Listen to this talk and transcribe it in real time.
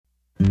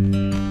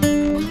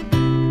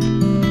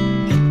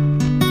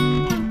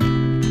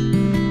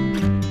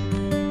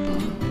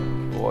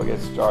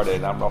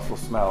started. I'm also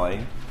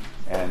smelly,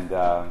 and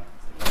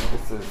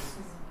this is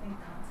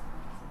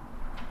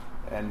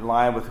in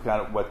line with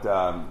kind of what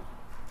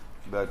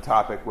the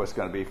topic was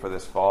going to be for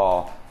this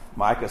fall.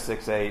 Micah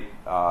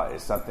 6:8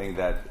 is something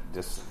that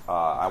just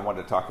I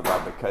wanted to talk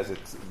about because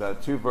it's the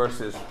two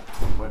verses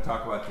we're going to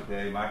talk about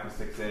today. Micah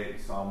 6:8,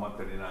 Psalm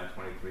 139,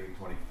 23, and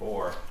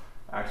 24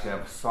 actually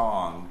have a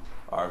song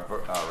or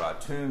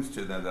tunes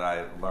to them that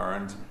I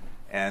learned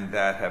and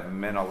that have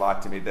meant a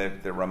lot to me.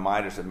 They're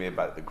reminders of me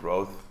about the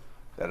growth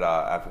that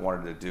I've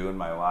wanted to do in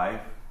my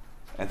life.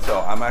 And so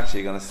I'm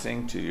actually going to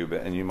sing to you,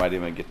 and you might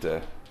even get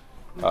to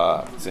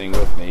sing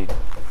with me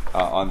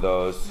on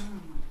those.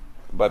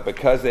 But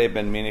because they've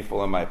been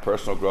meaningful in my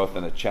personal growth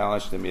and a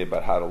challenge to me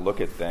about how to look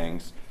at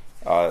things,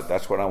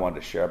 that's what I wanted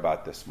to share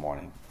about this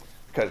morning.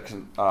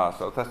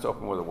 So let's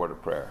open with a word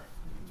of prayer.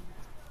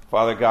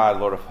 Father God,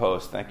 Lord of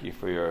hosts, thank you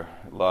for your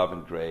love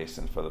and grace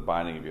and for the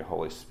binding of your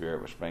Holy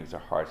Spirit, which brings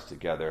our hearts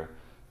together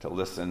to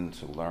listen,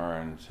 to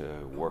learn,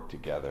 to work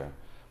together.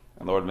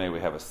 And Lord, may we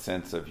have a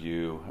sense of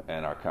you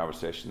in our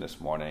conversation this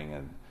morning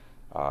and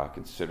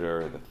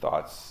consider the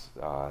thoughts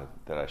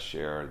that I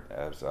shared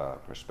as a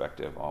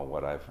perspective on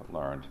what I've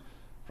learned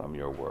from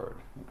your word.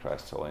 In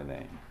Christ's holy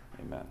name,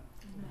 amen.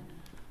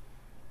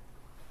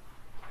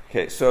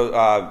 Okay,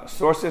 so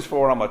sources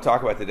for what I'm going to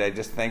talk about today,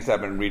 just things I've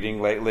been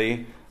reading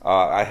lately.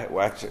 I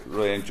actually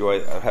really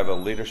I have a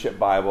leadership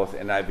Bible, it's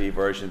an NIV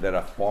version that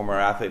a former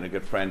athlete and a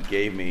good friend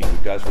gave me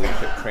who does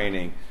leadership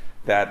training,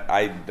 that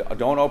I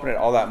don't open it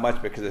all that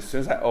much because as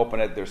soon as I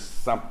open it, there's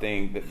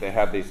something that they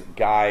have these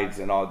guides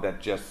and all that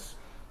just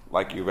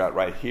like you got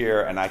right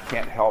here, and I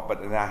can't help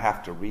but and I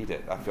have to read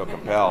it. I feel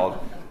compelled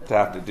to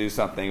have to do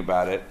something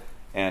about it,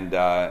 and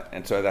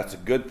so that's a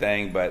good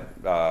thing, but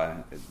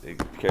it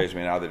carries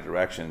me in other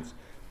directions.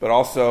 But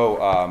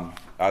also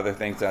other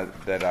things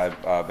that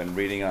I've been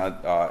reading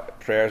on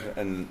Prayer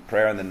in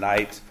the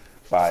Night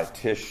by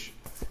Tish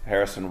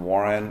Harrison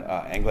Warren,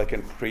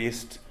 Anglican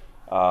priest,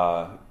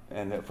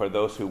 and for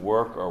those who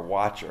work or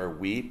watch or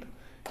weep.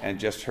 And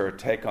just her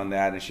take on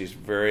that, and she's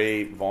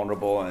very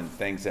vulnerable and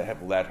things that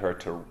have led her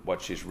to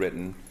what she's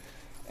written.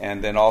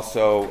 And then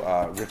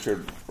also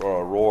Richard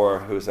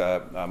Rohr, who's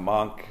a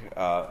monk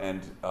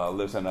and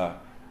lives in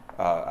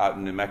out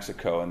in New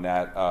Mexico, and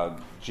that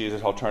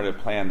Jesus' Alternative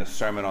Plan, the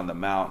Sermon on the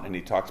Mount, and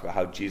he talks about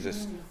how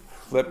Jesus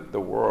flipped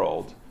the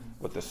world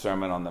with the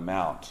Sermon on the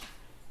Mount.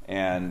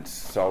 And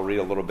so I'll read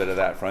a little bit of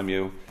that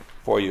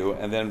for you,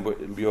 and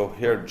then you'll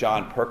hear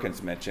John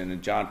Perkins mentioned.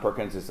 And John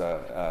Perkins is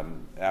a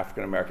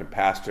African-American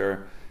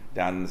pastor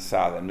down in the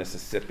south of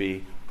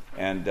Mississippi,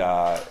 and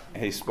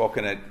he's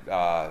spoken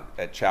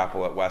at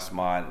chapel at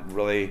Westmont.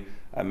 Really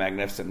a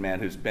magnificent man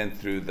who's been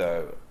through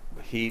the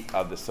heat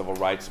of the civil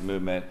rights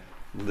movement,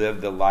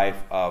 lived the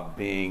life of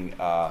being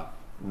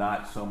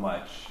not so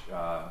much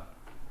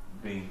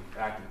being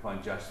acted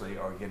upon justly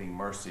or getting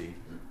mercy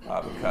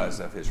because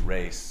of his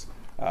race,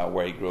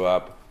 where he grew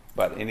up.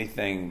 But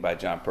anything by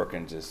John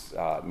Perkins is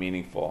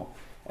meaningful.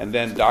 And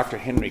then Dr.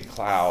 Henry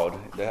Cloud,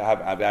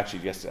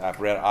 I've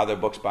read other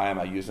books by him.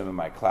 I use them in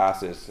my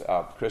classes.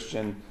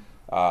 Christian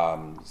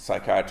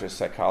psychiatrist,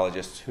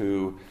 psychologist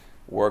who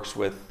works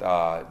with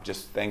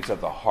just things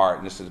of the heart.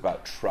 And this is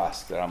about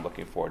trust that I'm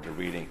looking forward to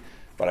reading.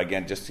 But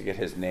again, just to get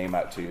his name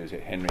out to you,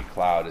 Henry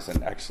Cloud is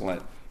an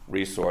excellent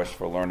resource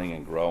for learning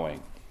and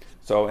growing.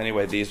 So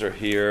anyway, these are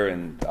here,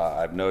 and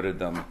I've noted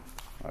them.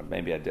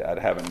 Maybe I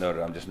haven't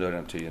noted. I'm just noting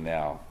them to you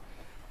now.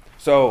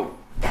 So,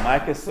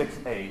 Micah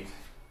 6:8,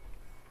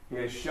 he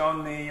has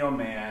shown thee, O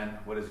man,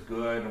 what is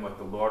good and what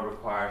the Lord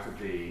requires of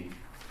thee,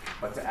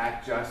 but to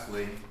act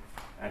justly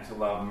and to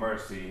love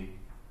mercy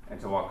and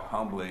to walk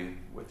humbly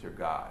with your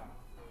God.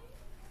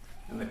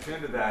 And the tune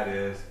to that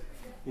is,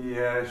 he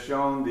has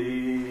shown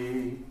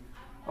thee,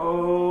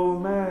 O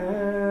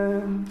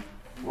man,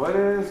 what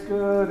is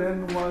good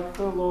and what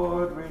the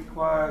Lord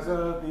requires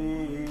of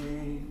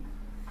thee,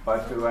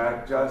 but to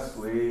act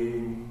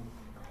justly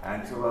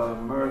and to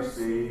love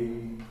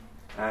mercy,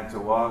 and to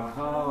walk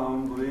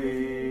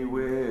humbly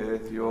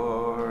with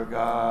your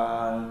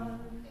God.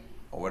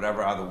 Or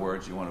whatever other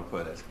words you want to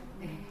put it.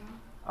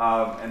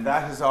 And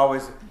that is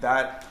always,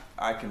 that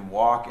I can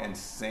walk and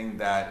sing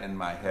that in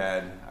my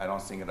head. I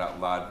don't sing it out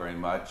loud very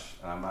much.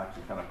 I'm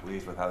actually kind of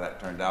pleased with how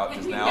that turned out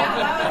just now,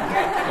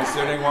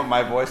 considering what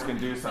my voice can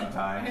do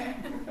sometimes.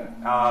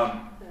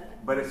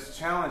 But it's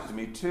challenged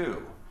me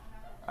too.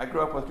 I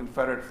grew up with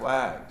Confederate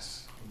flags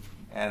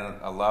and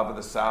a love of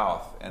the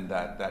South and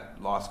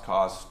that lost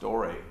cause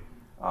story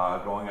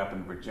growing up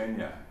in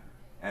Virginia.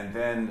 And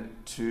then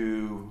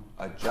to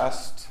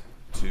adjust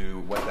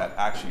to what that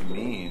actually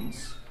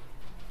means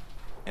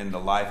in the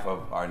life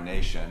of our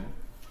nation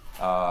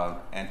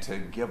and to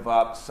give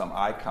up some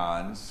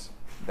icons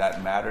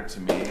that mattered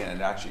to me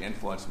and actually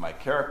influenced my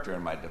character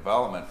and my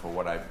development for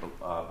what I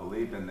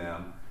believed in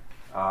them.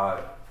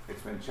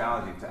 It's been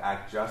challenging to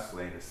act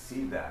justly and to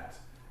see that.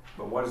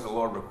 But what does the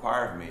Lord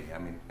require of me? I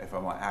mean, if I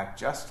want to act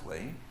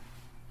justly,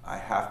 I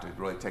have to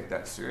really take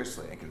that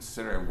seriously and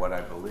consider what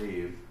I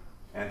believe,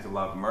 and to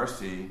love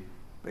mercy,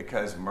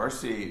 because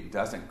mercy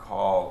doesn't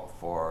call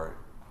for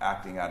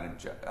acting out in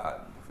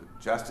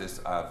justice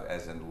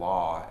as in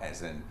law,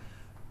 as in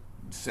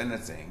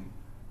sentencing,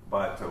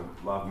 but to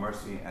love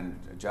mercy and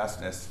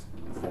justice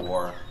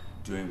for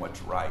doing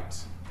what's right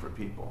for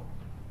people.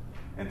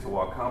 And to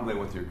walk humbly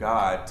with your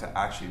God, to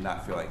actually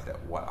not feel like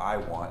that what I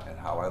want and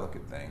how I look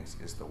at things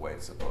is the way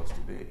it's supposed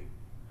to be.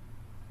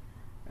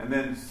 And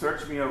then,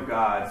 search me, O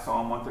God,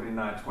 Psalm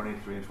 139,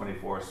 23 and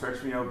 24.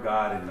 Search me, O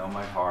God, and know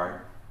my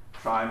heart.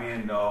 Try me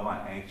and know my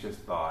anxious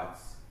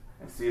thoughts,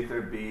 and see if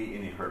there be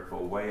any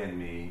hurtful way in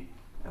me,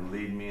 and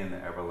lead me in the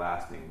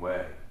everlasting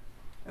way.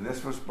 And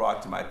this was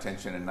brought to my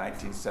attention in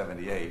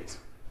 1978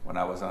 when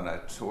I was on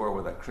a tour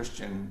with a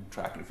Christian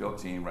track and field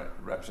team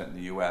representing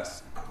the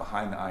U.S.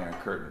 behind the Iron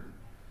Curtain.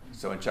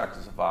 So in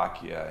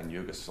Czechoslovakia and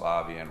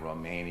Yugoslavia and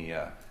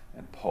Romania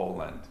and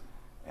Poland.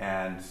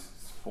 And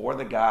 4 of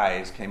the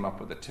guys came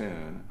up with a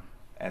tune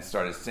and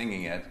started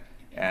singing it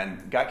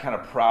and got kind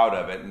of proud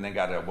of it, and then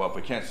got well, if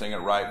we can't sing it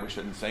right, we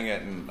shouldn't sing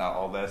it and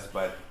all this,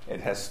 but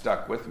it has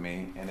stuck with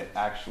me, and it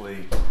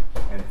actually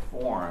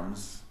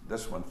informs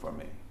this one for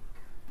me.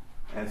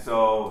 And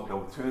so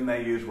the tune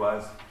they used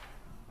was,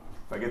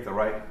 if I get the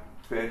right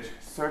pitch,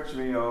 search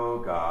me, O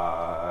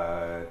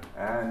God,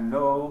 and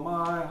know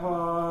my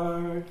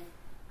heart.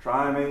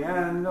 Try me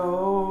and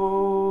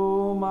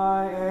know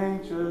my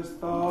anxious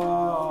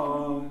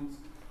thoughts,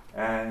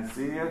 and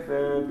see if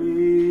there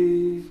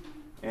be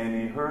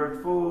any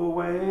hurtful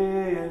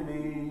way in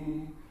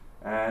me,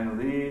 and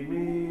lead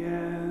me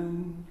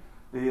in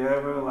the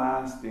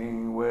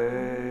everlasting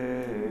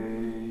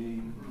way.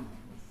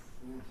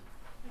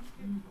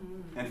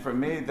 And for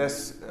me,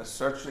 this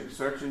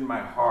searching my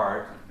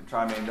heart and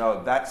trying to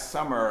know, that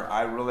summer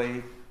I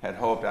really had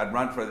hoped I'd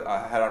run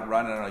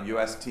on a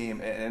U.S.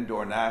 team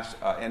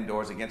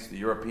indoors against the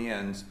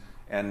Europeans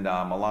in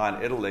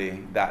Milan,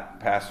 Italy, that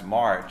past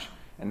March.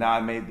 And now I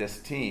made this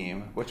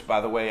team, which,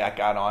 by the way, I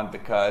got on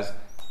because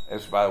it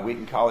was by a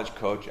Wheaton College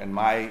coach, and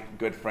my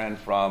good friend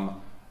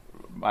from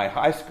my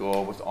high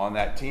school was on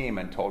that team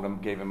and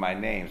gave him my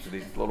name. So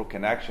these little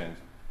connections.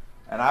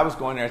 And I was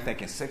going there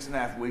thinking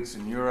 6.5 weeks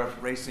in Europe,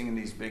 racing in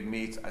these big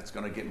meets, it's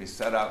going to get me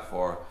set up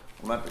for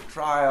Olympic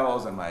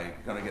trials. Am I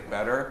going to get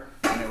better?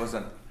 And it was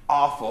an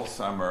awful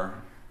summer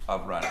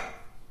of running.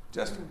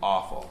 Just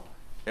awful.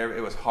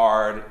 It was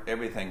hard.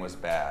 Everything was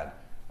bad.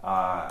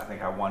 I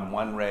think I won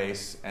one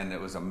race, and it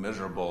was a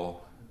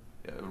miserable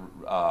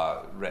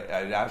race.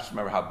 I just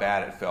remember how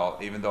bad it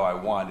felt. Even though I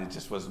won, it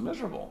just was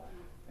miserable.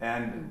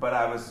 But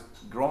I was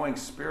growing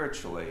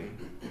spiritually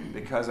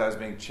because I was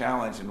being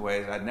challenged in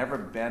ways I'd never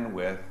been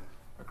with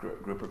a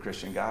group of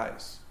Christian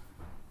guys.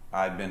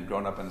 I'd been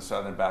grown up in the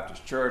Southern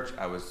Baptist Church.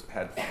 I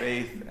had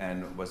faith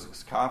and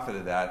was confident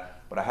of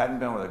that, but I hadn't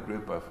been with a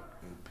group of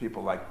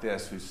people like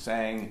this who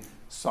sang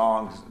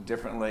songs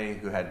differently,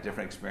 who had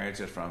different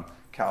experiences from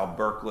Cal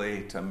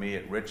Berkeley to me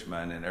at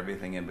Richmond and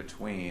everything in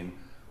between,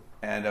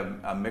 and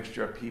a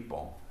mixture of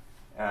people.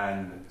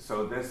 And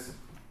so this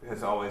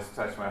has always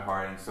touched my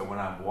heart. And so when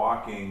I'm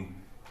walking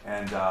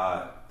and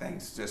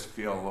things just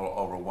feel a little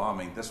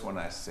overwhelming, this one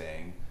I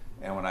sing.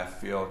 And when I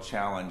feel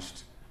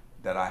challenged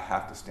that I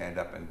have to stand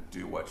up and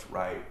do what's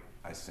right,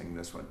 I sing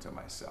this one to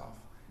myself.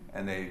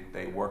 And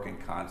they work in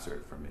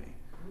concert for me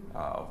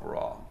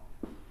overall.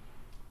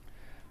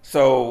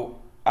 So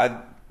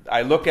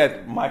I look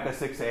at Micah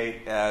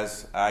 6:8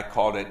 as, I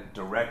called it,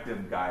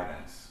 directive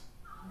guidance.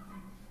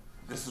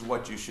 This is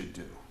what you should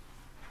do.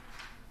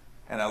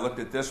 And I looked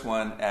at this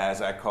one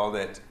as, I called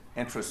it,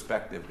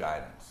 introspective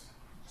guidance,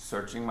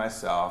 searching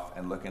myself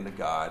and looking to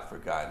God for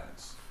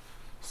guidance.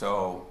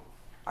 So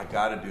I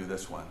got to do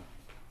this one,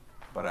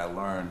 but I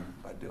learn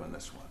by doing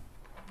this one,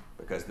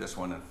 because this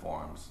one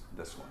informs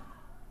this one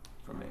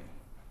for me.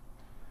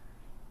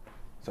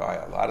 So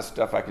a lot of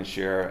stuff I can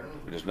share.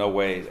 There's no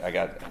way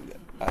I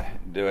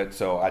do it.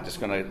 So I'm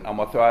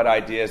gonna throw out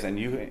ideas, and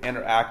you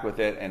interact with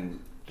it and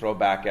throw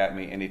back at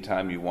me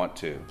anytime you want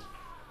to.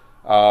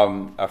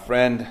 A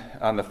friend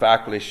on the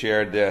faculty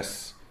shared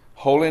this: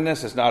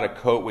 holiness is not a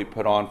coat we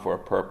put on for a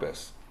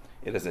purpose.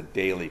 It is a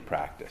daily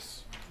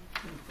practice.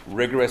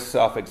 Rigorous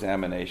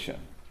self-examination.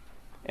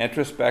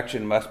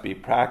 Introspection must be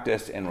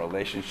practiced in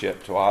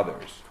relationship to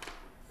others.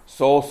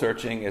 Soul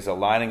searching is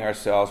aligning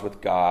ourselves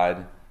with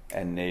God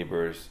and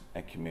neighbors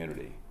and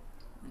community.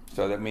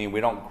 So that means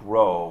we don't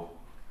grow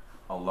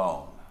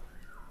alone.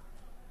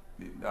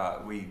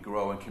 We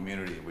grow in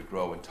community. We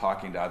grow in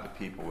talking to other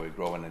people. We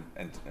grow in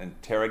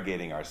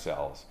interrogating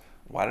ourselves.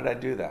 Why did I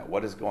do that?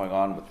 What is going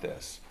on with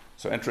this?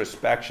 So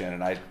introspection,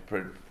 and I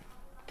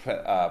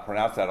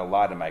pronounce that a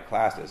lot in my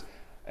classes,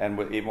 and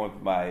even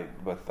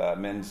with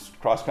men's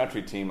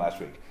cross-country team last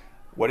week.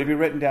 What have you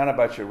written down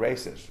about your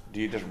races?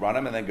 Do you just run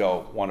them and then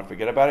go, want to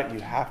forget about it? You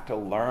have to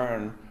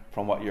learn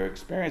from what you're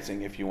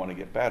experiencing if you want to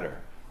get better.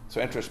 So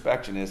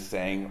introspection is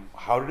saying,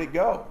 how did it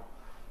go?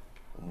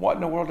 What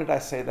in the world did I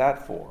say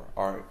that for?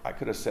 Or I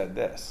could have said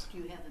this. Do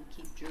you have them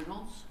keep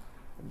journals?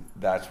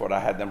 That's what I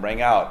had them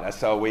bring out.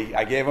 So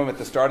I gave them at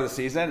the start of the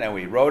season, and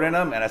we wrote in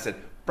them, and I said,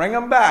 bring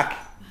them back.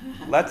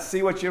 Let's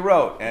see what you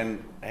wrote.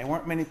 And there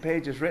weren't many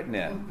pages written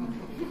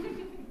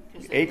in.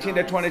 18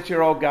 to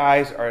 22-year-old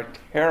guys are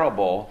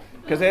terrible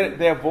because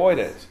they avoid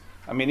it.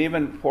 I mean,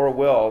 even poor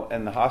Will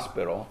in the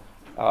hospital,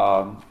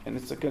 and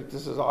this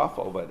is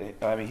awful, but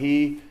I mean,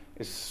 he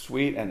is a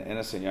sweet and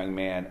innocent young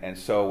man, and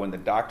so when the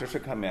doctors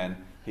would come in,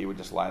 he would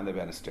just lie in the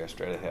bed and stare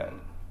straight ahead.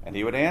 And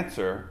he would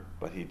answer,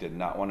 but he did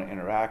not want to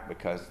interact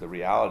because the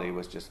reality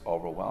was just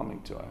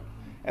overwhelming to him.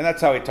 And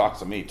that's how he talks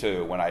to me,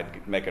 too. When I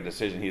make a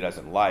decision he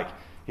doesn't like,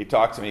 he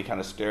talks to me, he kind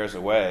of stares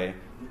away,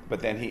 but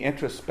then he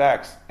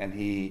introspects and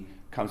he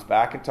comes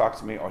back and talks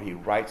to me, or he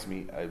writes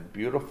me a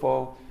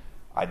beautiful,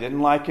 I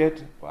didn't like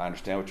it, well, I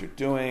understand what you're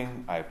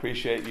doing, I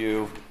appreciate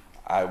you,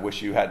 I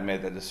wish you hadn't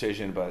made that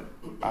decision, but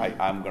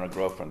I'm going to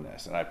grow from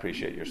this, and I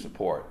appreciate your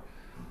support.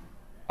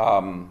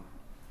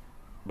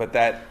 But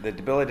that the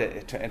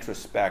ability to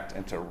introspect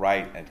and to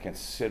write and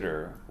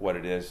consider what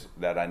it is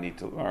that I need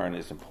to learn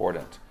is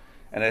important.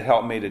 And it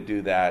helped me to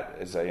do that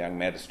as a young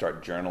man, to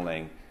start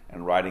journaling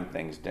and writing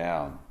things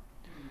down.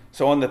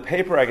 So on the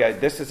paper I got,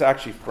 this is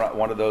actually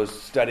one of those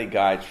study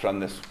guides from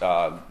this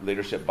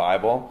Leadership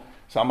Bible.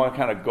 So I'm going to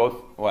kind of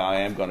I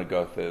am going to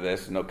go through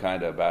this, no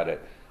kind of about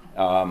it.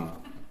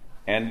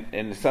 And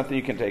it's something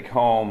you can take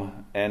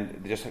home,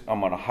 and just I'm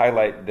going to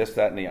highlight this,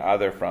 that, and the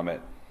other from it.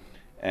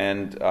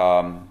 And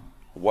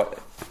what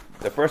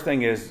the first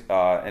thing is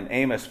in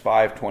Amos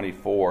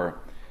 5:24,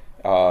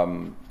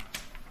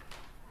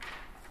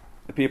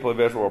 the people of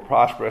Israel were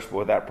prosperous, but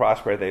with that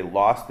prosperity they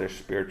lost their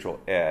spiritual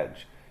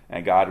edge,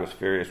 and God was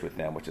furious with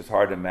them, which is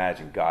hard to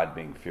imagine God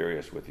being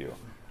furious with you,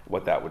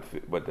 what that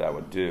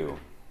would do.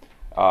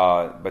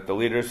 But the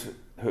leaders,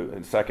 who,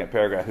 in the second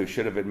paragraph, who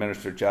should have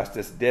administered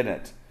justice,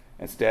 didn't.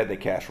 Instead, they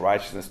cast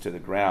righteousness to the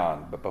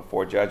ground. But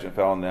before judgment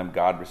fell on them,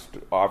 God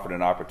offered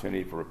an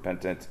opportunity for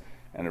repentance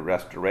and a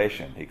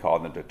restoration. He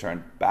called them to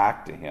turn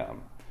back to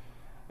him.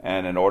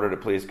 And in order to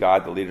please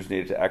God, the leaders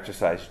needed to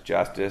exercise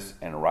justice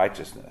and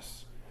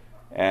righteousness.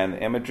 And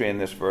the imagery in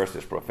this verse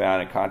is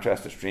profound. In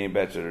contrast to stream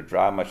beds that are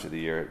dry much of the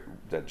year,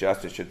 that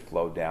justice should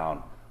flow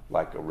down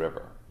like a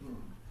river.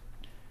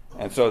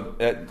 And so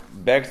it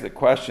begs the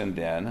question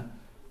then,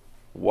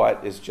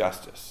 what is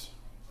justice?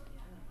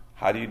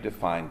 How do you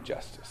define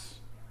justice?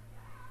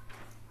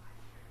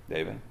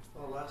 David?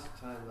 Well, last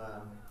time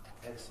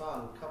Ed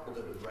Song coupled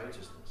it with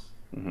righteousness.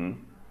 Mm-hmm.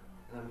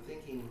 And I'm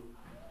thinking,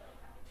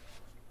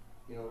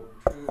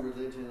 true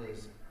religion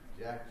is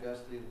act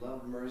justly,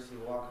 love mercy,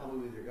 walk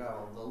humbly with your God.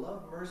 Well, the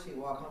love mercy,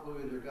 walk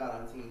humbly with your God,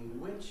 I'm thinking,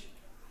 which,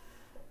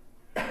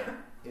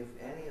 if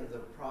any of the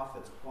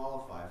prophets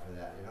qualify for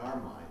that in our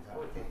minds? I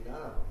would think none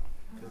of them,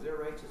 because their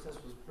righteousness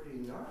was pretty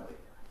gnarly.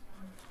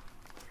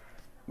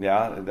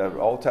 Yeah, the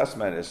Old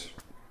Testament is,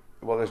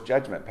 there's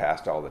judgment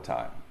passed all the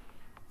time.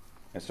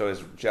 And so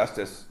is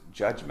justice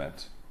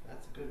judgment?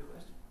 That's a good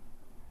question.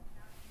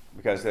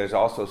 Because there's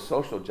also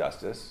social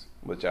justice,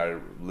 which I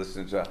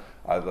listened to.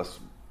 I was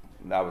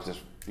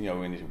just,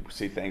 when you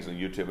see things on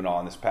YouTube and all,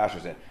 and this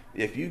pastor said,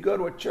 if you go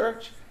to a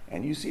church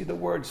and you see the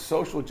word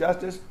social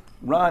justice,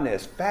 run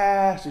as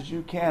fast as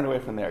you can away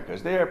from there,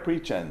 because they're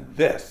preaching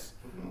this.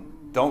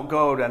 Don't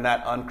go to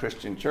that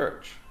unchristian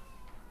church.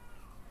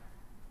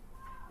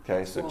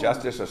 Okay, so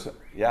justice is,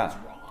 That's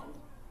wrong.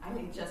 I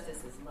think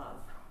justice is love.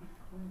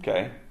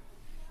 Okay.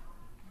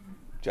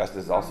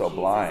 Justice is also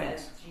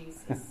blind.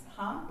 Jesus.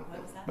 Huh?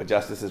 What was that? But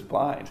justice is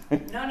blind.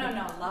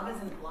 No. Love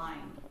isn't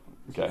blind.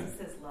 Okay. Jesus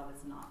says love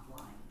is not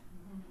blind.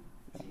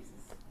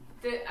 Jesus.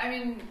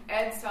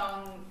 Ed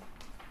Song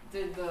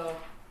did the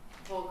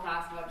whole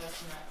class about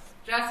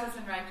justice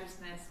and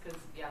righteousness, because,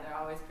 they're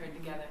always paired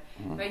together.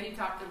 Mm-hmm. But he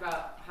talked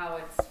about how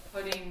it's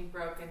putting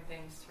broken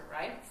things to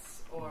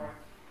rights, or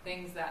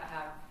things that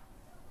have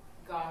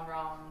gone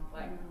wrong,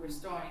 like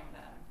restoring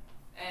them.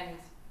 And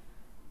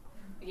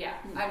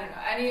I don't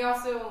know. And he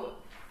also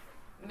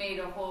made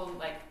a whole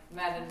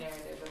meta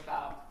narrative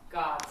about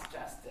God's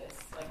justice.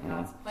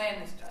 God's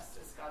plan is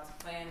justice. God's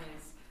plan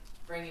is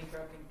bringing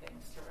broken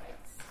things to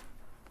rights.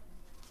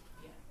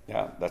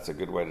 Yeah, that's a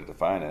good way to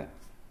define it.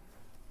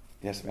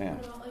 Yes, ma'am.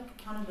 What about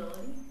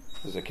accountability?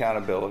 There's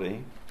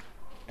accountability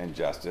and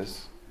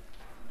justice.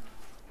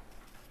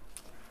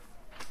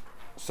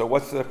 So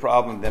what's the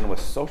problem then with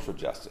social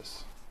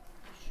justice?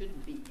 There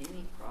shouldn't be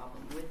any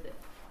problem with it.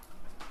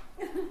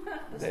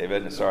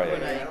 David, sorry.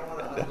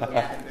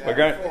 We're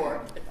going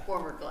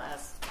former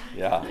class.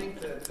 Yeah. I think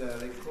that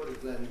they quoted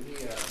Glenn,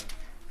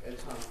 Ed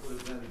Song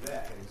quoted Glenn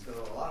Beck, and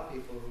so a lot of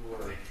people who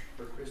are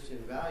for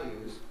Christian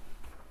values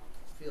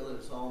feel that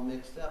it's all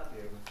mixed up.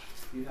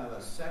 You have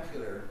a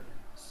secular,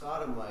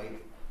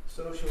 sodomite,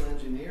 social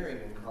engineering,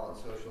 and call it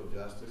social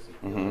justice. It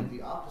feels like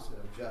the opposite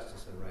of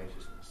justice and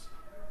righteousness.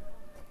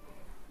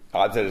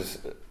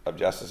 Opposite of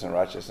justice and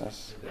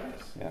righteousness? It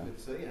does. Yeah.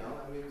 It's, if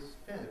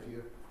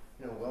you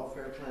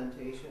welfare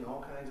plantation,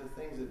 all kinds of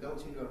things that don't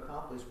seem to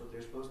accomplish what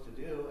they're supposed to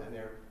do, and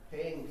they're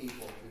paying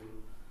people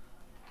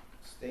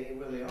to stay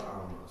where they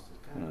are almost. It's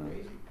kind of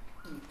crazy.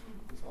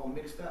 It's all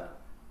mixed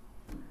up.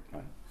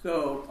 Right.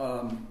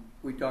 So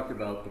we talked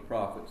about the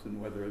prophets and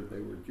whether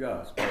they were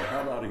just. But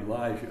how about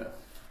Elijah?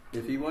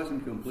 If he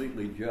wasn't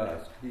completely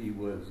just, he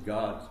was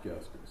God's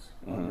justice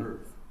on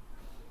earth.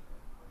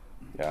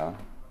 Yeah.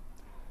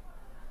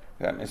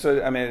 Yeah,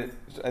 so, I mean,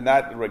 in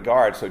that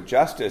regard, so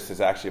justice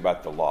is actually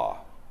about the law.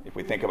 If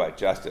we think about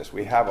justice,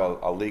 we have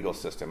a legal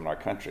system in our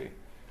country,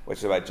 which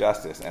is about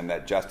justice, and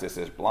that justice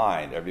is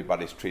blind.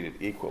 Everybody's treated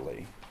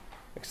equally,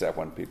 except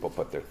when people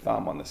put their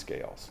thumb on the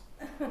scales.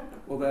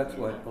 Well, that's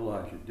what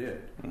Elijah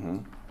did. Mm-hmm.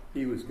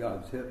 He was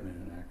God's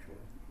hitman, actually.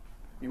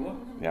 He was.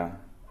 Yeah.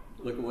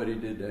 Look at what he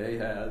did to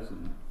Ahaz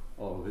and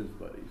all of his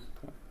buddies.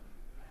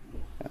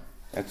 Yeah.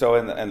 And so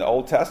in the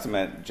Old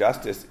Testament,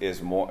 justice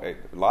is a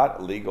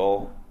lot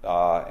legal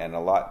and a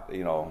lot,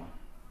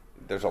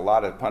 there's a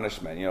lot of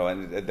punishment,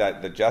 and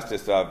that the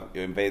justice of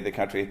you invade the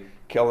country,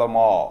 kill them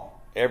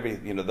all.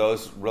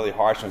 Those really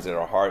harsh ones that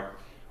are hard,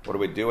 what do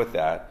we do with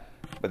that?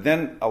 But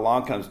then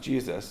along comes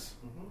Jesus,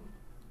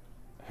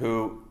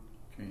 who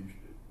Changed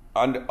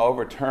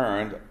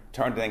it.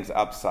 turned things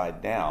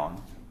upside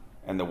down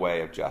in the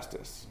way of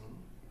justice.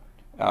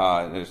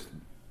 Let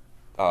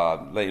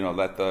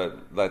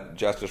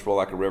justice roll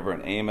like a river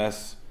in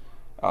Amos.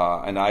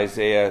 In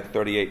Isaiah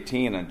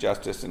 30:18, on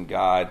justice and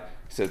God,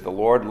 it says, "The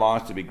Lord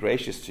longs to be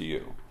gracious to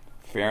you,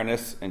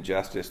 fairness and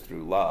justice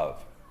through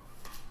love."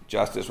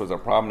 Justice was a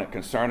prominent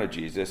concern of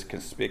Jesus,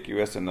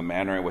 conspicuous in the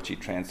manner in which he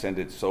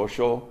transcended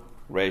social,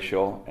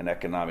 racial, and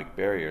economic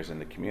barriers in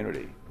the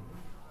community.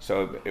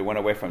 So it went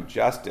away from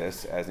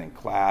justice, as in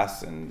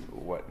class and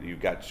what you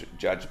got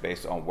judged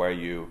based on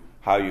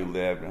how you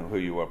lived and who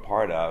you were a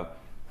part of,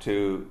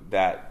 to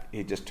that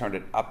he just turned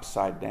it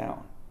upside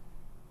down.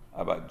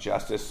 About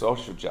justice,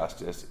 social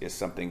justice is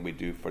something we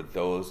do for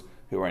those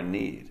who are in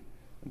need,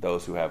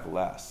 those who have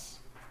less.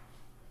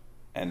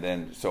 And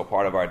then, so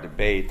part of our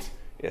debate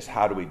is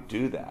how do we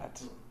do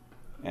that?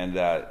 And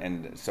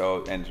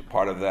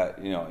part of that,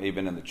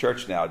 even in the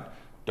church now,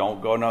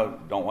 don't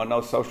want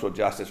no social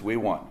justice. We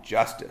want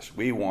justice.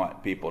 We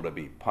want people to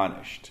be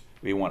punished.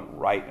 We want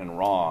right and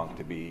wrong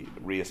to be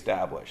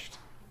reestablished.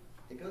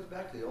 It goes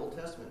back to the Old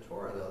Testament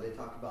Torah, though. They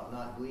talk about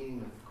not gleaning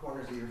the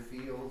corners of your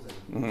fields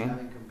and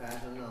having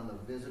compassion on the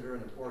visitor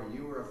and the poor.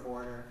 You were a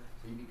foreigner,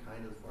 so you be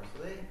kind to the foreigner.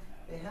 So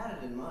they had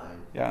it in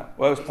mind. Yeah,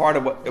 well,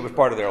 it was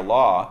part of their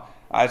law.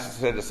 I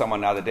said to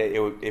someone the other day,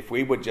 if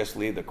we would just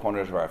leave the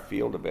corners of our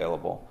field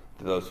available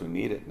to those who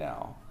need it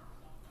now,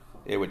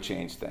 it would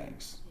change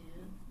things.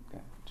 Yeah.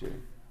 Okay,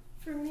 Judy.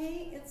 For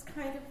me, it's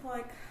kind of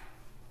like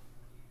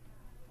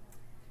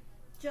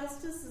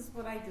justice is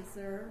what I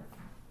deserve,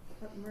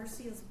 but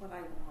mercy is what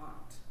I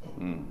want.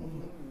 Mm.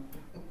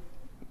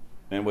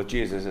 And with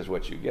Jesus is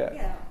what you get.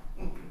 Yeah.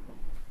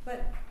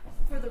 But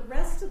for the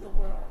rest of the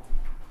world,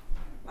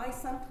 I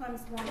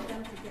sometimes want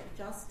them to get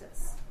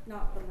justice,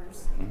 not the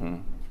mercy.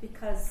 Mm-hmm.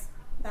 Because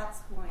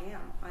that's who I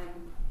am.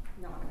 I'm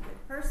not a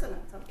good person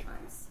at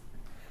sometimes.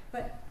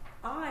 But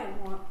I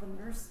want the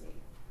mercy.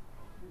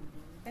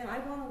 And I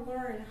want to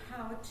learn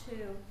how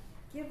to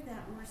give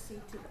that mercy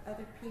to the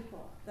other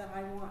people that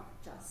I want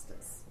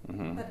justice.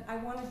 Mm-hmm. But I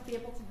want to be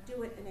able to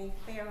do it in a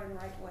fair and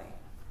right way.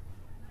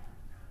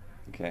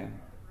 Okay.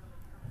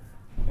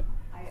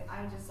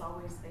 I just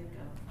always think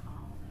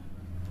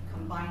of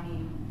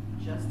combining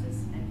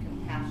justice and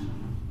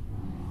compassion.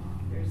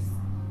 There's,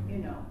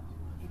 you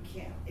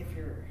can't, if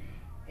you're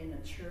in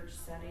a church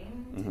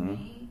setting, to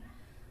me,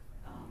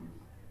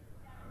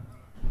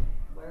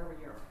 wherever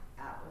you're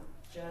at with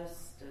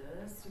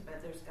justice,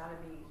 but there's got to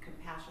be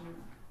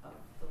compassion of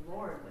the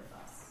Lord with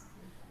us.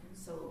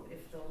 So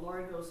if the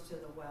Lord goes to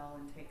the well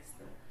and takes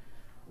the,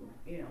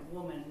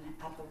 woman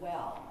at the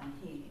well, and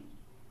he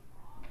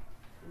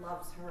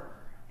loves her,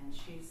 and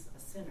she's a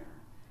sinner,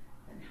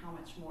 then how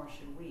much more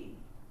should we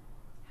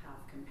have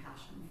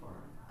compassion for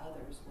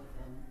others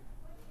within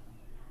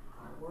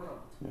our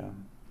world? Yeah.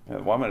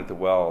 The woman at the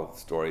well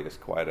story is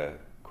quite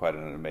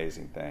an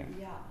amazing thing.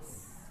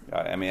 Yes.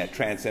 I mean, it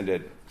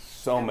transcended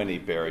so many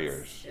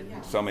barriers,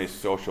 so many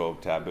social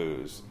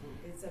taboos.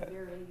 It's a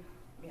very,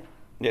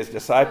 His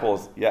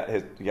disciples,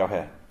 go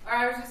ahead. Or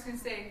I was just going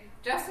to say,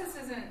 justice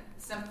isn't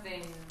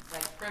something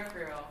like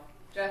peripheral.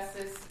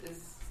 Justice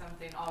is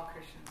something all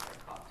Christians are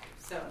called to.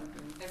 So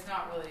it's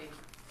not really,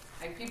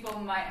 like, people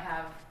might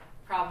have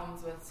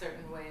problems with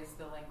certain ways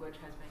the language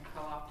has been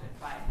co-opted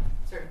by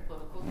certain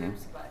political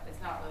groups, but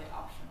it's not really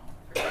optional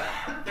for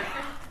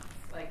Christians.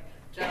 Like,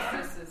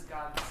 justice is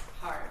God's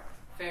heart.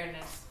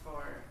 Fairness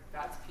for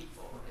God's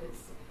people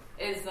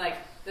is like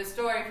the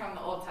story from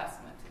the Old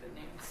Testament to the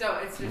New. So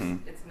it's just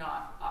it's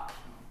not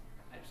optional.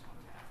 I just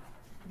wanted to add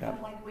that.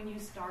 But like when you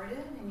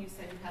started and you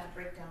said you had to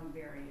break down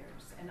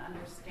barriers and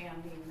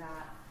understanding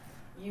that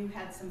you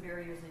had some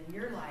barriers in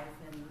your life,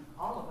 and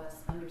all of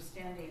us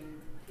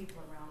understanding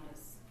people around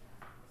us,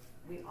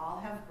 we all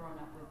have grown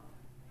up with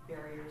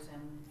barriers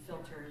and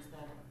filters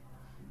that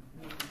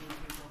need to be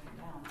broken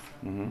down.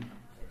 So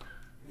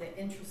the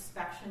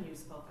introspection you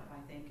spoke of, I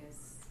think,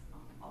 is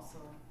also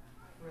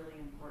really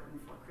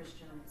important for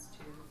Christians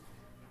to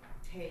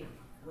take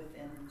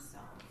within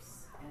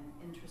themselves an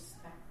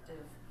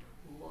introspective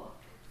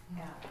look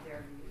at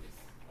their views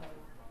of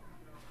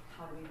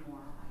how to be more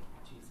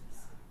like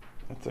Jesus.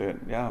 That's it.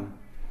 Yeah,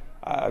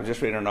 I was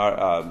just reading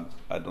an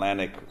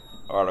Atlantic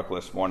article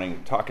this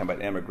morning talking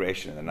about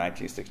immigration, the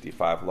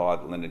 1965 law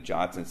that Lyndon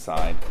Johnson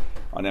signed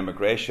on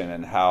immigration,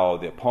 and how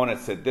the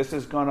opponents said this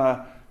is going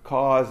to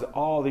cause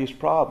all these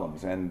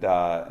problems, and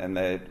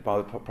the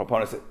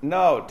proponents said,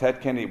 no,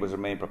 Ted Kennedy was the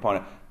main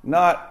proponent,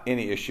 not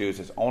any issues,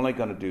 it's only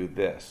going to do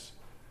this.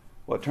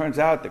 Well, it turns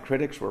out the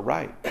critics were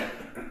right,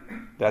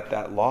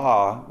 that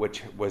law,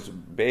 which was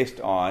based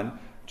on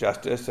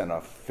justice and a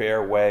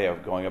fair way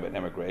of going about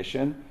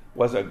immigration,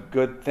 was a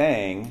good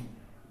thing,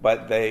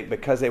 but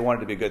because they wanted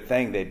to be a good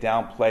thing, they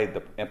downplayed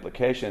the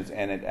implications,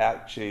 and it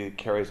actually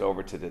carries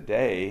over to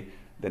today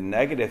the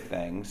negative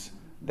things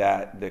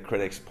that the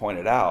critics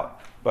pointed out.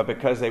 But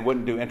because they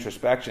wouldn't do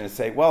introspection and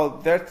say,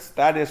 well,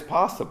 that is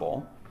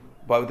possible,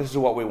 but this is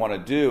what we want to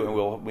do,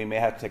 and we may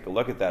have to take a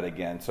look at that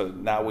again. So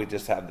now we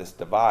just have this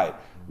divide.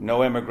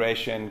 No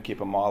immigration, keep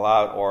them all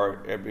out,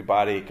 or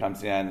everybody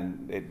comes in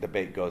and the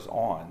debate goes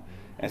on.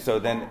 And so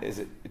then is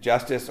it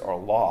justice or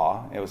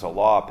law? It was a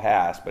law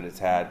passed, but it's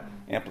had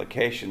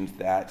implications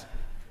that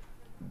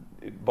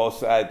both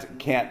sides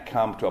can't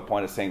come to a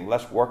point of saying,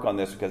 let's work on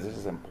this because this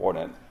is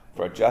important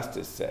for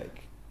justice'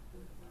 sake.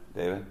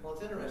 David? Well,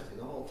 it's interesting,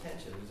 the whole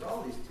tension. There's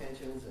all these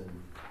tensions and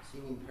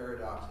seeming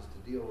paradoxes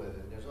to deal with,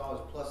 and there's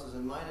always pluses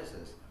and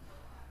minuses.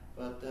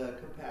 But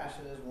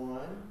compassion is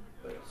one,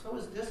 but so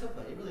is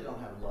discipline. You really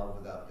don't have love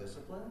without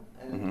discipline,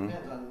 and it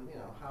depends on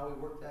how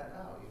we work that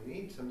out. You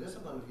need some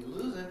discipline. If you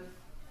lose it,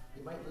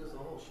 you might lose the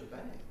whole shebang.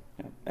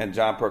 Yeah. And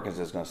John Perkins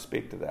is going to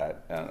speak to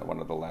that, one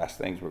of the last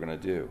things we're going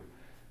to do.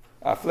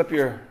 Flip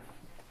your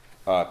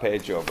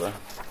page over.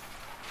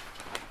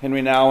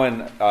 Henry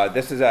Nouwen,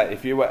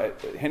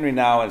 Henry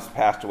Nouwen's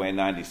passed away in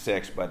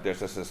 96, but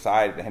there's a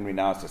society, the Henry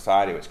Nouwen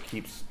Society, which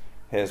keeps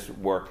his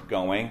work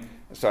going.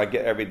 So I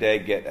every day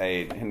get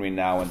a Henry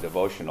Nouwen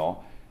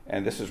devotional,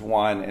 and this is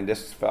one, and I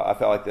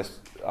felt like this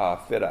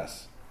fit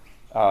us.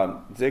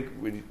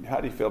 Zig,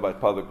 how do you feel about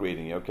public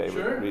reading? You okay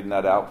with reading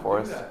that out for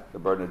us? That. The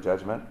Burden of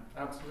Judgment?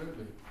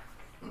 Absolutely.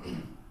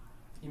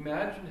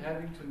 Imagine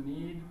having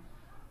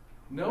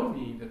no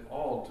need at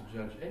all to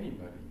judge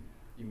anybody.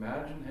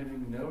 Imagine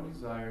having no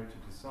desire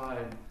to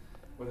decide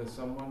whether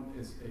someone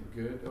is a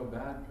good or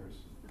bad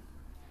person.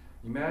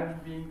 Imagine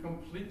being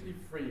completely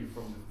free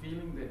from the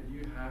feeling that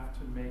you have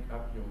to make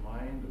up your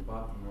mind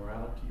about the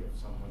morality of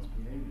someone's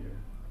behavior.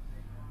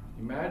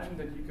 Imagine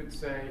that you could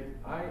say,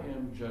 I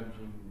am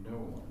judging no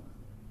one.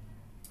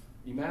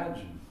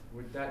 Imagine,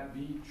 would that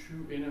be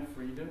true inner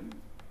freedom?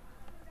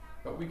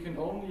 But we can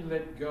only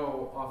let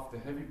go of the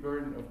heavy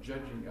burden of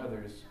judging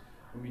others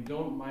when we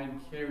don't mind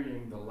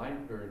carrying the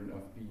light burden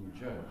of being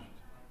judged.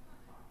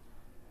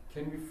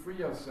 Can we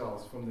free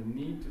ourselves from the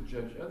need to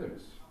judge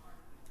others?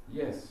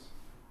 Yes,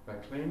 by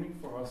claiming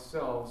for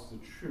ourselves the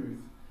truth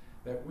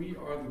that we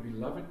are the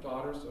beloved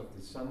daughters of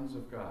the sons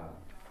of God.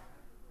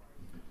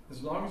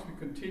 As long as we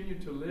continue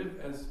to live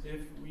as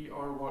if we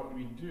are what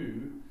we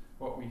do,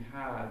 what we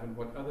have, and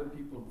what other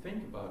people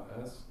think about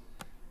us,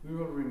 we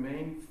will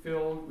remain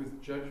filled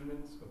with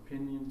judgments,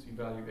 opinions,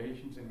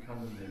 evaluations, and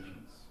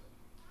condemnations.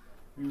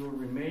 We will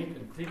remain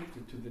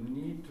addicted to the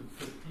need to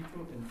put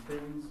people and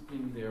things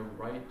in their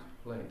right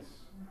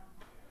place.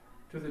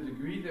 To the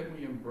degree that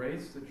we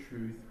embrace the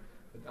truth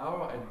that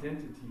our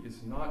identity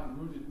is not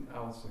rooted in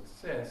our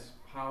success,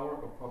 power,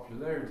 or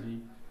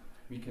popularity,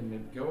 we can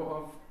let go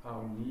of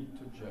our need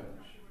to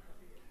judge.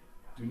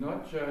 Do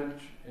not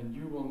judge, and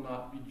you will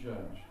not be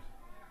judged,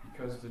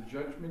 because the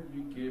judgment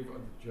you give are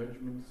the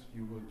judgments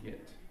you will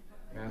get.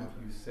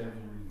 Matthew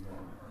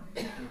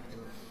 7:1.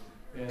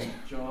 And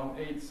John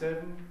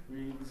 8:7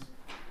 reads,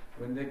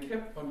 when they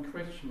kept on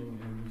questioning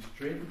him, he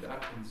straightened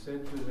up and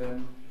said to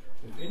them,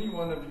 if any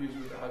one of you is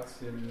without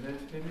sin, let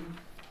him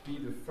be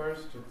the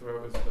first to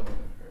throw a stone at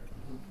her.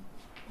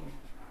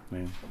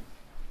 Amen.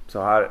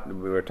 So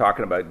we were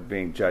talking about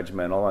being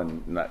judgmental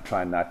and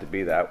trying not to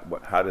be that.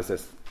 What does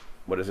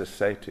this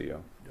say to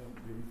you?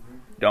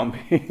 Don't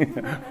be.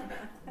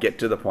 Get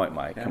to the point,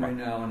 Mike. Come on.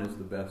 Henry Nouwen is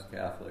the best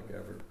Catholic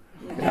ever.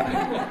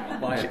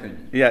 My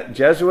opinion. Yeah,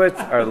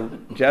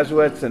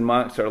 Jesuits and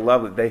monks are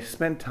lovely. They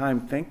spend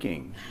time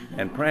thinking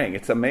and praying.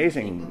 It's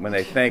amazing when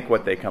they think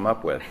what they come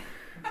up with.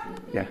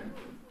 Yeah.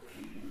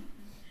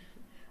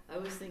 I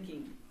was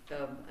thinking,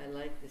 I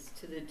like this,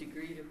 to the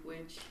degree to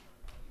which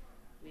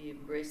we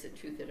embrace the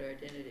truth that our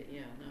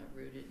identity, not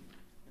rooted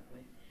that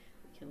way.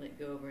 We can let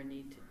go of our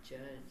need to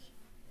judge.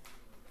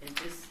 And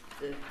just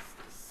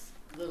this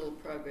little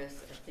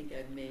progress I think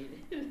I've made,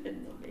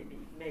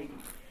 maybe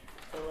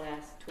the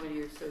last 20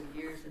 or so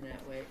years in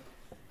that way.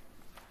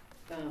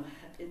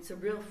 It's a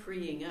real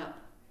freeing up.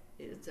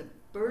 It's a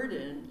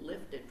burden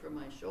lifted from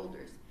my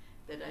shoulders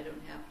that I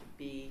don't have to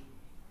be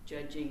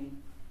judging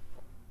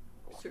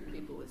certain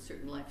people with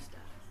certain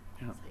lifestyles.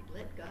 Yeah. It's like,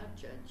 let God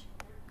judge.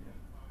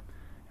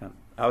 Yeah.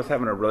 I was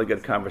having a really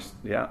good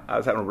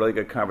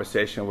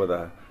conversation with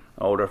an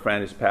older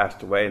friend who's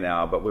passed away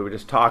now, but we were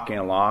just talking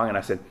along, and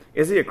I said,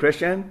 is he a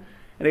Christian?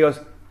 And he goes,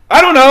 I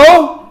don't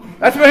know.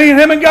 That's between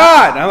him and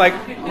God. And I'm like,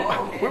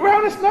 we were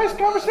having this nice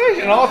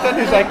conversation, and all of a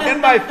sudden he's like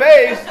in my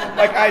face,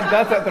 like I'd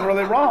done something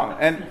really wrong.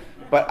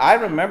 But I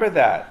remember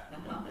that.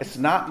 It's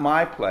not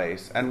my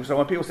place. And so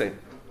when people say,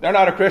 they're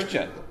not a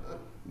Christian,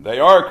 they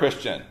are a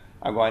Christian,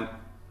 I'm going,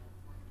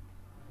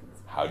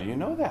 how do you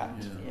know that?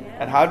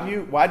 Yeah.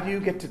 And why do you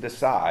get to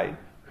decide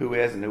who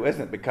is and who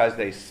isn't because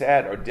they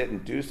said or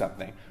didn't do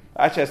something?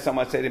 I actually had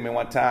someone say to me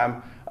one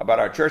time about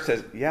our church,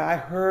 says, yeah, I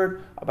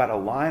heard about a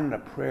line in a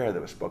prayer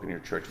that was spoken in your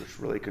church, which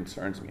really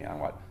concerns me.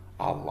 I'm like,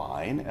 a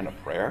line in a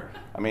prayer?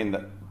 I mean,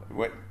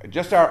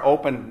 just our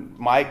open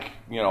mic,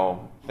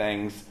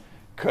 things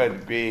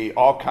could be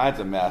all kinds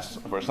of mess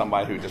for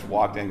somebody who just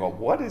walked in and go,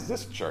 what is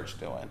this church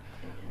doing?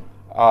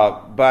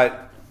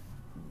 But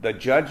the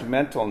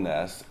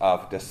judgmentalness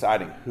of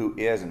deciding who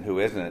is and who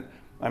isn't,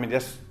 I mean,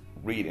 just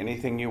read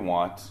anything you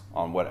want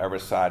on whatever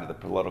side of the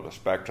political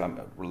spectrum,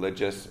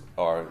 religious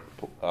or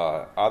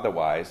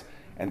otherwise,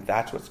 and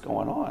that's what's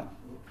going on.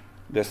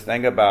 This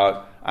thing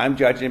about, I'm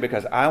judging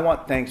because I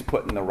want things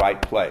put in the right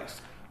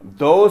place.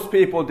 Those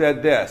people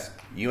did this.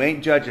 You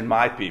ain't judging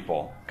my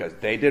people because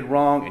they did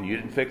wrong and you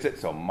didn't fix it,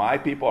 so my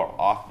people are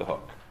off the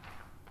hook.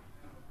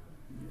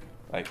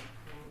 Like,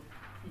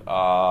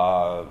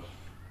 how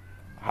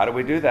do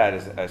we do that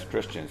as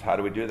Christians? How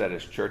do we do that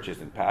as churches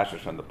and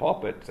pastors from the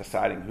pulpit,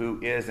 deciding who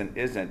is and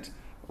isn't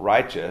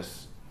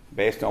righteous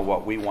based on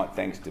what we want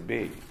things to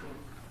be?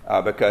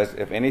 Because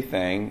if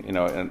anything, and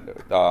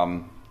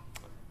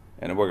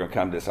we're going to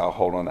come to this, I'll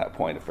hold on that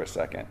point for a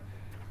second.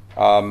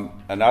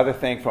 Another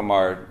thing from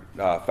our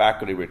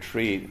faculty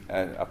retreat,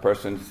 a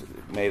person's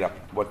made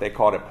what they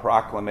called a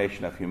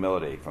proclamation of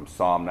humility from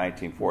Psalm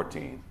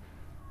 19:14.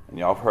 And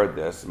y'all have heard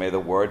this. May the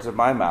words of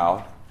my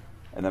mouth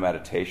and the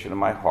meditation of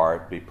my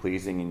heart be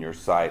pleasing in your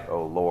sight,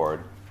 O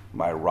Lord,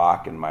 my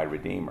rock and my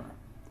redeemer.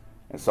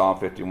 And Psalm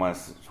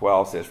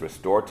 51:12 says,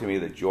 restore to me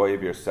the joy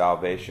of your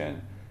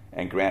salvation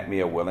and grant me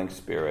a willing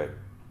spirit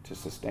to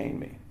sustain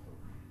me.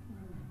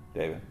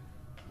 David?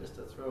 Just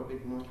to throw a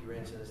big monkey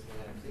wrench in this thing,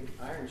 I think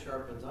iron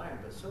sharpens iron,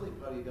 but silly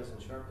putty doesn't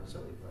sharpen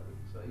silly putty.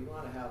 So you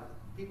want to have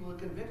people who are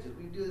convicted.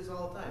 We do this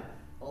all the time.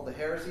 All the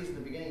heresies in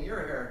the beginning, you're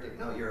a heretic.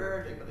 No, you're a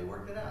heretic, but they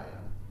worked it out.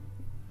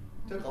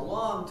 Took a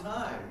long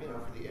time,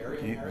 for the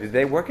Arian heresy. Did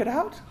they work it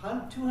out?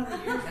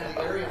 200 years for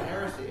the Arian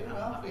heresy.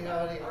 If we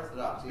have any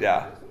orthodoxy.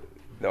 Yeah,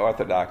 the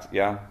Orthodox,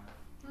 yeah.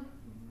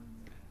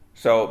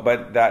 So,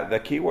 but the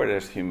key word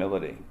is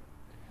humility.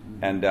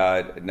 And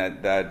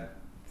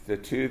the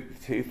two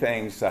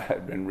things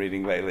I've been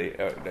reading lately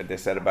that they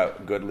said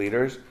about good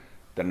leaders,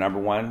 the number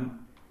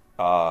one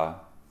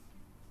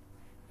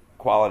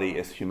quality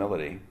is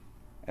humility,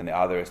 and the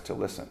other is to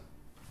listen,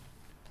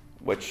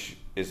 which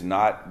is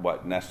not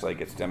what necessarily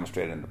gets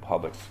demonstrated in the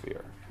public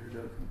sphere.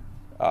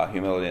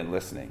 Humility and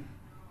listening.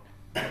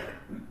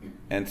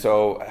 And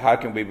so how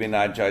can we be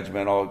not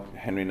judgmental?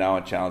 Henry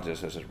Nouwen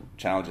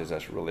challenges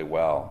us really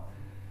well.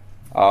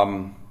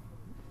 I'm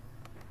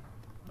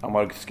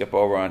going to skip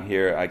over on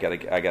here.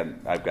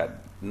 I've got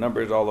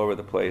numbers all over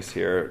the place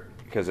here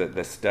because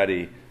the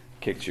study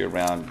kicks you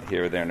around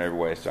here, there, and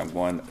everywhere. So I'm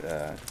going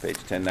to page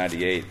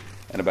 1098,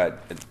 and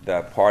about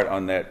the part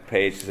on that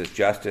page that says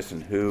justice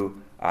and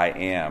who I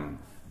am.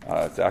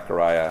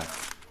 Zechariah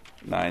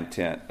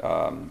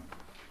 9:10,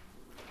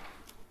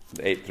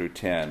 8 through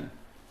 10.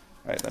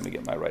 All right, let me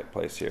get my right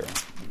place here.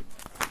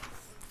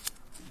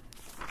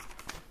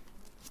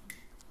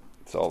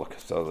 It's all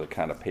the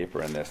kind of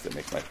paper in this that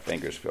makes my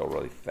fingers feel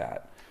really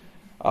fat.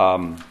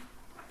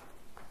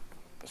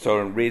 So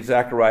read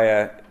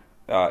Zechariah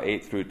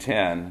 8 through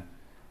 10,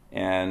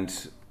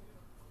 and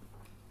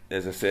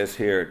as it says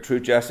here,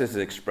 true justice is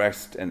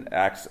expressed in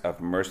acts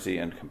of mercy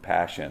and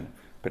compassion,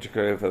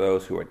 particularly for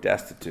those who are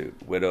destitute,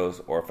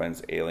 widows,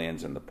 orphans,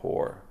 aliens, and the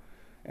poor.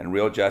 And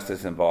real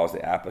justice involves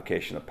the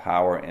application of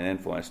power and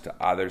influence to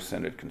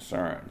other-centered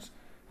concerns.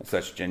 And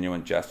such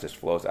genuine justice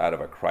flows out of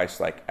a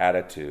Christ-like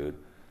attitude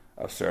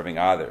of serving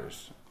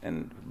others,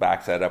 and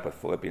backs that up with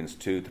Philippians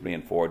 2, 3,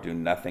 and 4, do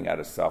nothing out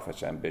of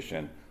selfish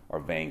ambition or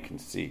vain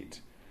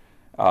conceit.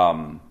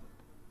 I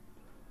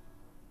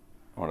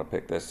want to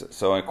pick this.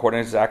 So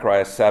according to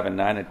Zechariah 7,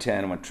 9, and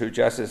 10, when true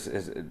justice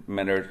is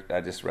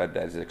I just read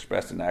that, is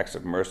expressed in acts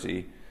of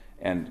mercy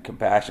and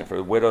compassion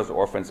for widows,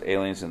 orphans,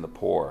 aliens, and the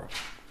poor.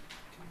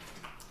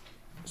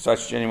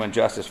 Such genuine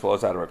justice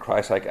flows out of a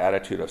Christ-like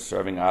attitude of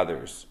serving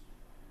others.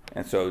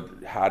 And so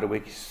how do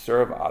we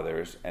serve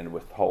others and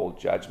withhold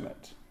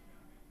judgment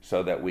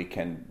so that we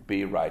can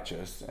be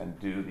righteous and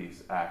do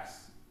these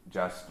acts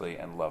justly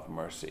and love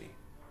mercy?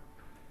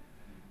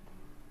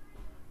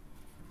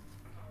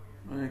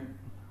 I think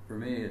for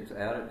me it's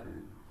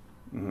attitude.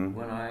 Mm-hmm.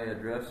 When I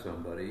address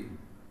somebody,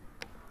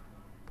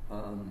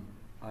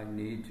 I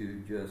need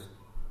to just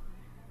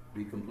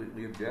be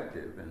completely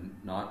objective and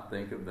not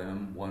think of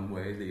them one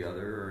way, the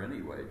other, or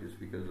any way, just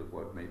because of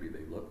what maybe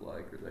they look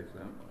like or they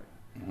sound like.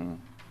 Mm-hmm.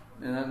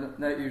 And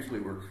that usually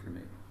works for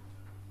me.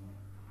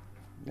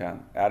 Yeah,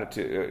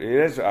 attitude. It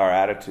is our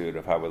attitude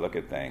of how we look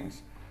at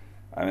things.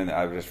 I mean,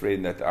 I was just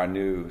reading that our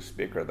new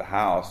Speaker of the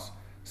House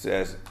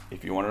says,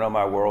 if you want to know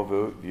my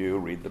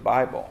worldview, read the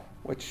Bible,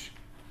 which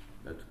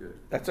that's good.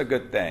 That's a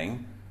good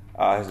thing.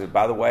 He said,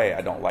 by the way,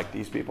 I don't like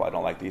these people, I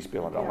don't like these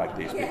people, I don't like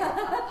these people.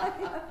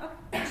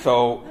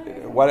 So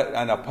what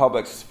in a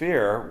public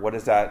sphere, what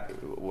is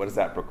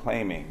that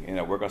proclaiming?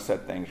 We're going to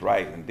set things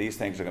right, and these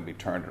things are going to be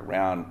turned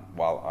around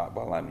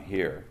while I'm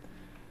here.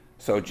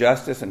 So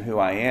justice and who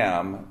I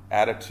am,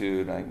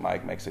 attitude, I think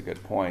Mike makes a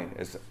good point,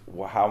 is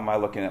how am I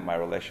looking at my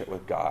relationship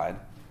with God,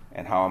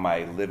 and how am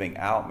I living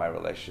out my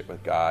relationship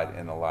with God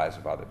in the lives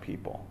of other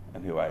people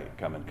and who I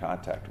come in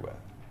contact with.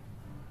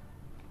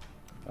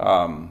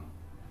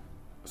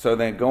 So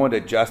then going to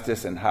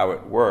justice and how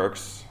it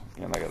works,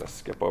 and I got to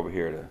skip over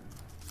here to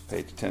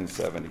page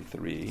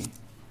 1073,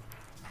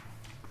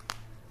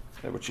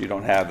 which you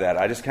don't have that.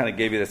 I just kind of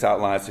gave you this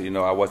outline so you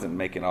know I wasn't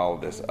making all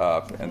of this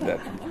up, and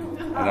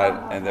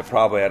that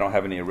probably I don't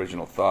have any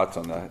original thoughts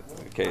on the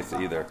case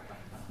either.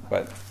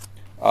 But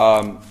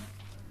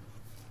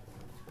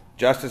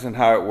justice and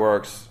how it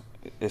works,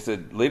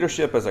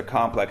 leadership is a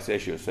complex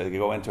issue, so you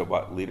go into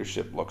what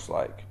leadership looks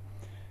like.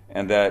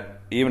 And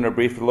that even a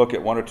brief look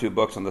at one or two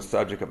books on the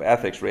subject of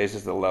ethics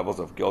raises the levels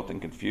of guilt and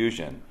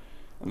confusion.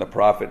 And the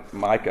prophet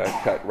Micah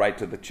cut right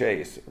to the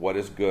chase. What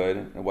is good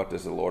and what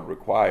does the Lord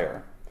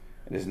require?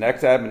 And his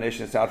next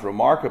admonition sounds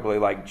remarkably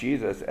like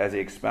Jesus as he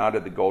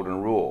expounded the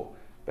golden rule.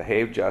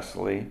 Behave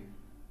justly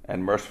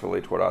and mercifully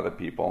toward other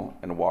people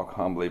and walk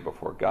humbly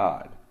before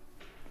God.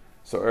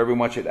 So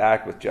everyone should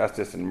act with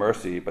justice and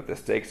mercy, but the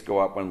stakes go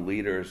up when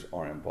leaders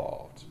are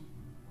involved.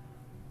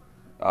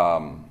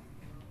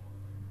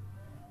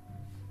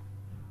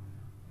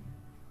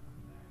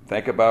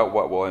 Think about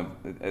what will,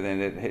 and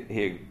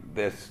then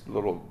this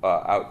little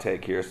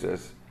outtake here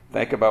says,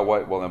 think about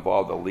what will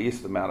involve the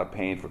least amount of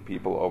pain for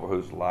people over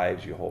whose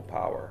lives you hold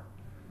power.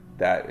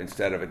 That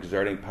instead of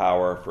exerting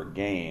power for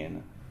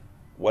gain,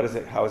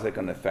 how is it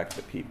going to affect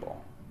the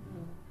people?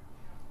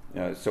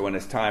 So when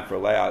it's time for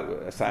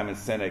layout, Simon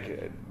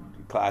Sinek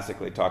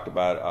classically talked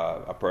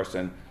about a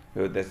person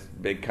who this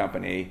big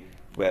company,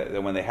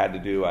 when they had to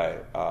do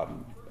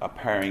a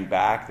paring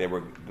back,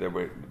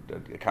 the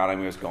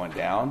economy was going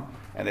down,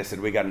 and they said,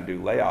 we got to do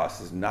layoffs.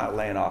 This is not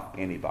laying off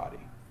anybody.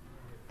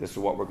 This is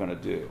what we're going to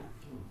do.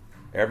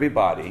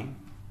 Everybody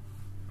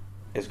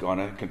is going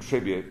to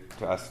contribute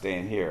to us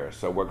staying here.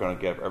 So we're going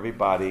to give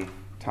everybody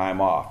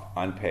time off,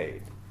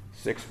 unpaid,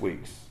 6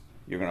 weeks.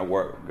 You're going to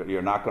work.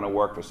 You're not going to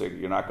work for 6.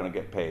 You're not going to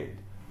get paid.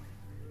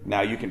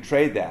 Now you can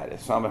trade that.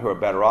 If some who are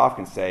better off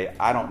can say,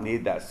 I don't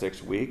need that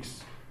 6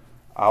 weeks,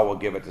 I will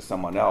give it to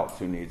someone else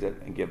who needs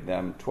it and give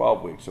them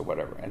 12 weeks or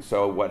whatever. And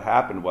so what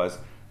happened was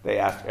they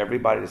asked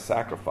everybody to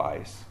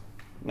sacrifice,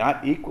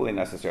 not equally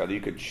necessarily. You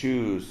could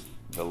choose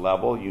the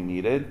level you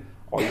needed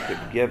or you could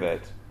give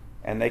it,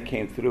 and they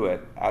came through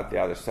it out the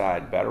other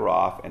side better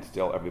off and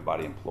still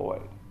everybody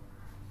employed.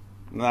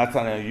 And that's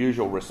an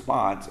unusual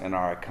response in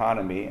our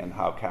economy and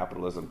how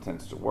capitalism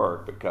tends to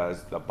work,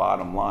 because the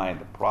bottom line,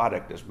 the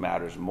product,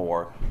 matters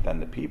more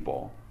than the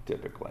people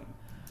typically.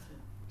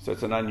 So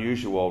it's an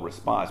unusual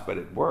response, but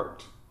it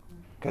worked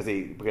because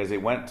he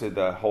went to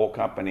the whole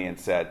company and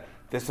said,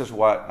 this is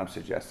what I'm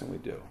suggesting we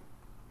do.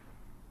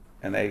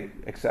 And they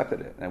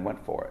accepted it and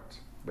went for it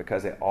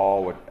because they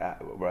all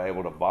were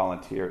able to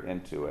volunteer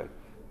into it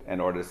in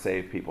order to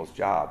save people's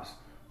jobs.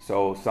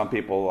 So some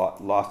people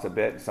lost a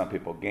bit, some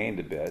people gained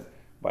a bit,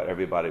 but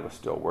everybody was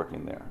still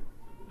working there.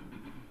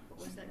 What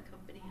was that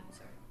company? I'm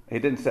sorry. He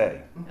didn't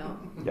say. No.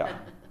 Yeah.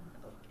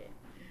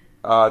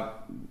 Okay.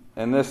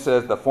 And this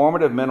says the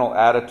formative mental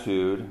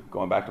attitude,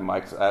 going back to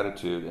Mike's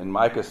attitude, and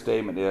Micah's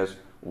statement is,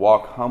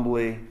 walk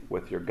humbly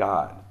with your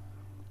God.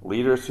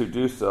 Leaders who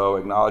do so,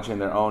 acknowledging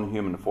their own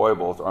human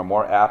foibles, are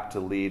more apt to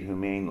lead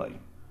humanely.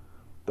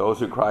 Those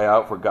who cry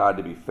out for God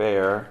to be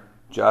fair,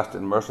 just,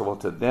 and merciful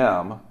to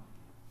them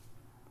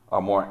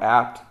are more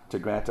apt to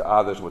grant to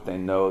others what they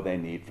know they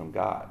need from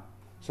God.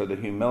 So the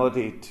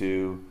humility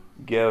to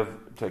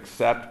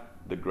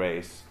accept the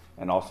grace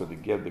and also to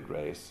give the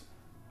grace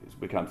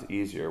becomes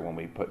easier when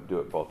we do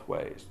it both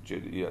ways.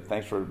 Judy,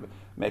 thanks for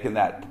making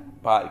that,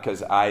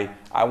 because I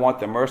want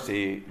the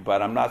mercy,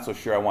 but I'm not so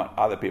sure I want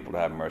other people to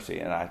have mercy,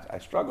 and I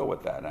struggle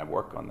with that, and I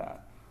work on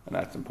that, and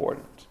that's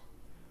important.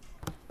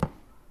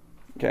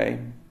 Okay,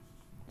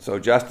 so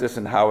justice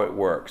and how it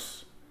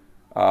works.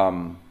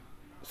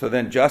 So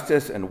then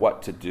justice and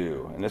what to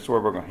do, and this is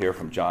where we're going to hear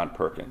from John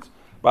Perkins.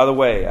 By the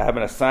way, I have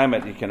an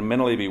assignment. You can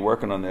mentally be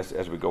working on this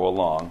as we go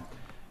along,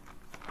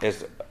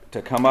 is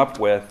to come up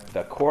with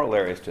the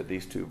corollaries to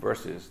these two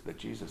verses that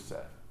Jesus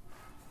said.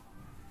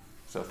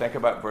 So think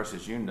about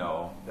verses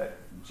that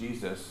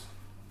Jesus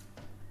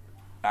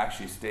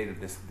actually stated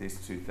these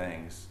two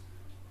things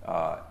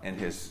in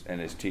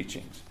his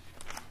teachings.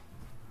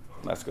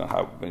 And that's going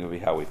to be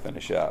how we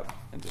finish up.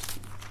 And just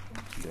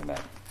doing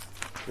that.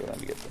 Okay, let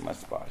me get to my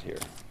spot here.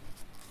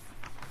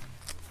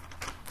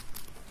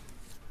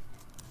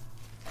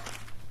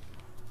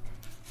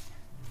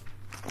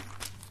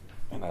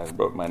 And I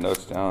wrote my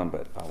notes down,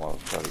 but I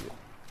won't tell you.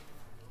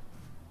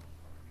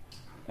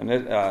 And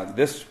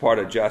this part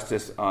of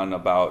justice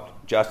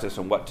about justice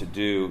and what to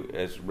do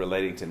is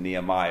relating to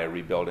Nehemiah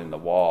rebuilding the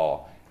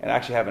wall, and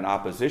actually having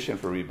opposition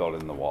for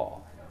rebuilding the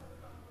wall.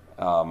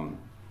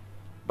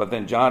 But But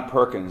then John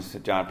Perkins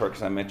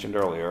I mentioned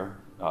earlier,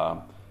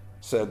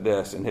 said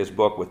this in his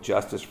book, With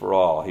Justice for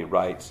All. He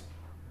writes,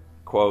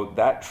 quote,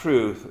 that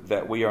truth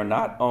that we are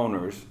not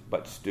owners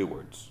but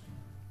stewards.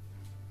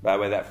 By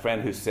the way, that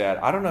friend who said,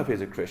 I don't know if he's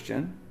a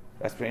Christian,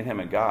 that's between him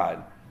and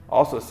God,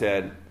 also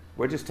said,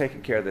 we're just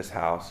taking care of this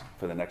house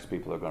for the next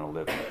people who are going to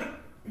live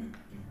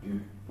in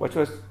it. Which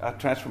was a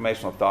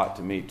transformational thought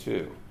to me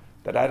too.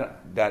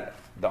 That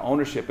the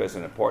ownership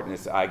isn't important.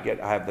 It's I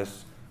have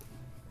this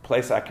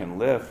place I can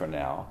live for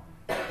now,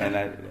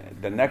 and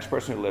the next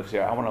person who lives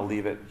here, I want to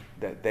leave it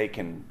that they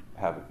can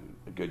have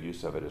a good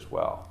use of it as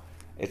well.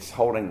 It's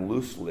holding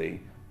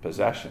loosely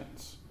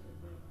possessions.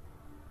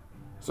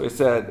 So he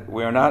said,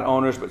 we are not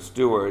owners but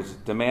stewards,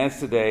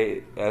 demands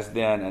today as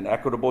then an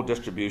equitable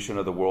distribution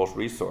of the world's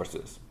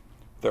resources.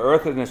 The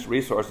earth and its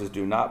resources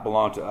do not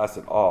belong to us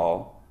at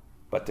all,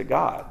 but to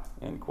God,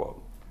 end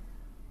quote.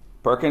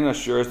 Perkins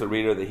assures the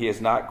reader that he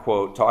is not,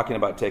 quote, talking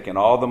about taking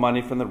all the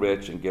money from the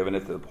rich and giving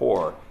it to the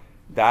poor.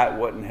 That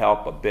wouldn't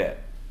help a bit.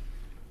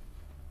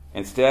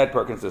 Instead,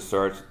 Perkins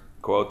asserts,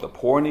 quote, the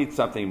poor need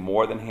something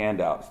more than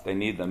handouts. They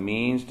need the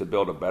means to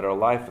build a better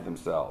life for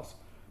themselves.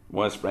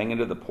 We must bring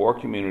into the poor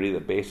community the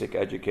basic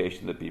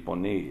education that people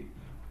need.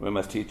 We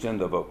must teach them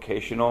the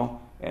vocational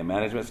and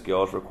management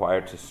skills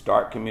required to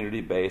start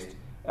community-based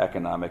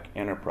economic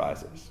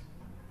enterprises.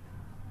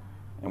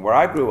 And where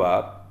I grew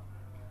up,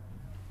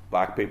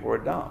 black people were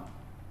dumb.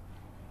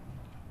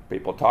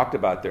 People talked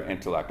about their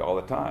intellect all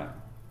the time.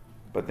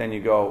 But then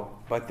you go,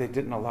 but they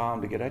didn't allow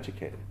them to get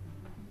educated.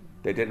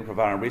 They didn't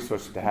provide them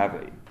resources to have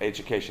the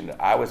education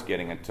that I was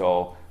getting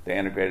until they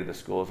integrated the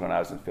schools when I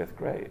was in 5th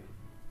grade.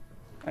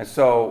 And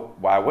so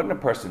why wouldn't a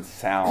person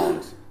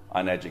sound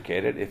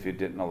uneducated if you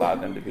didn't allow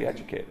them to be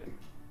educated?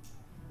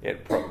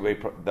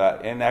 The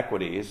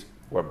inequities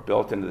were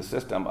built into the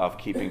system of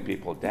keeping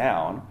people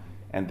down,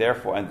 and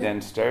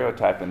then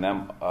stereotyping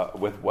them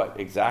with what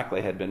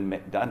exactly had been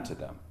done to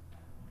them.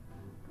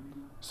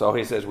 So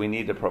he says we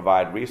need to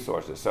provide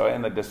resources. So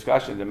in the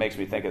discussion, it makes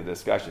me think of the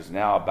discussions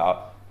now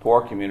about poor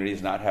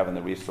communities not having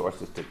the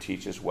resources to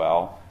teach as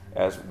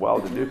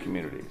well-to-do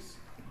communities.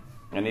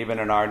 And even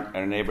in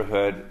our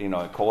neighborhood, in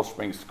Cold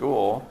Spring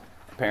School,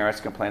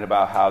 parents complain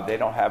about how they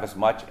don't have as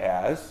much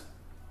as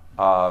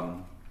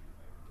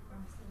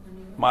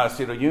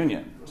Montecito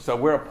Union. So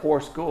we're a poor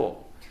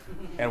school.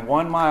 And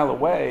 1 mile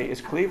away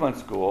is Cleveland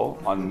School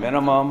on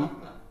minimum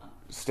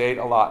state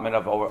allotment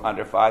of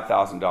under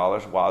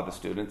 $5,000, while the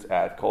students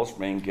at Cold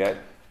Spring get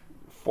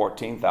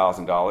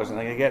 $14,000, and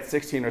they get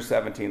 16 or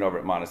 17 over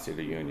at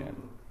Montecito Union.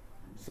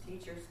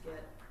 Teachers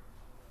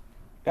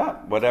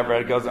get whatever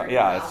it goes on.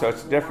 Yeah, so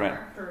it's different.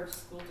 Per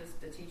school,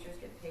 the teachers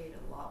get paid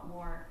a lot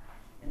more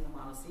in the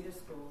Montecito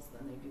schools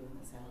than they do in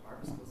the Santa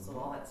Barbara schools. So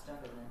all that stuff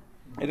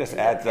it just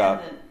adds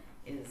up.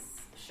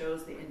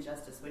 Shows the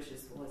injustice, which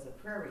was a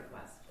prayer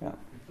request. Yeah,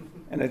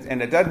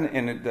 and it doesn't.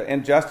 And the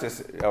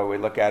injustice, we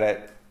look at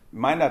it,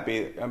 might not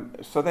be.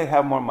 So they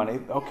have more money,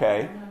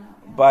 okay,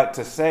 but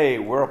to say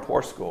we're a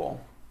poor school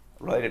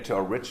related to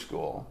a rich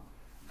school.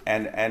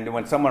 And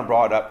when someone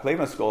brought up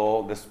Cleveland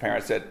School, this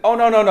parent said, "Oh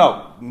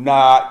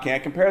no,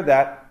 can't compare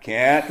that.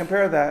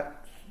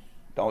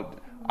 Don't.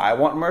 I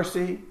want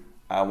mercy.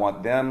 I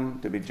want them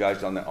to be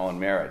judged on their own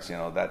merits.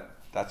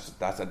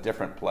 That's a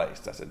different place.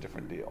 That's a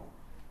different deal."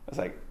 It's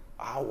like,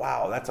 oh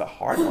wow, that's a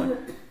hard one.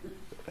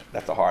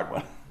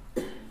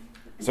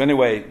 So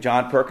anyway,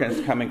 John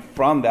Perkins, coming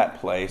from that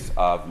place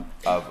of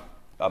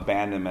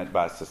abandonment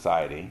by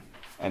society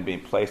and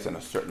being placed in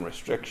a certain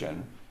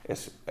restriction,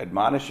 is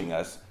admonishing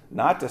us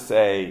not to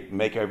say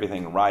make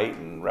everything right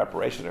and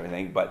reparation and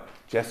everything, but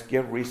just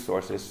give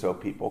resources so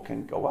people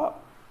can go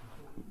up.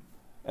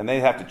 And they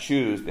have to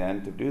choose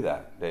then to do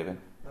that, David.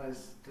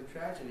 The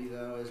tragedy,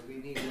 though, is we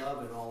need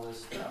love in all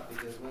this stuff,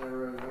 because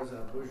whenever it was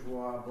a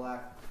bourgeois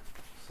black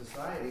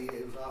society,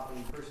 it was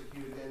often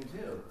persecuted then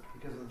too,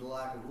 because of the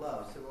lack of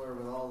love. Similar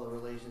with all the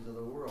relations of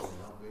the world.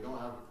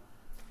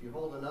 If you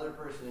hold another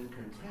person in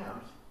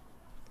contempt,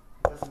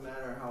 it doesn't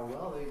matter how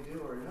well they do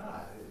or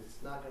not. It's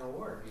not going to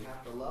work. You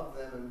have to love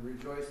them and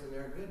rejoice in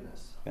their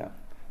goodness. Yeah.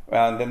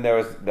 Well, and then there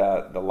was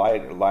the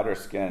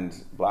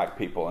lighter-skinned black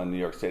people in New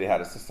York City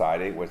had a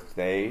society which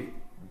they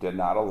did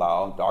not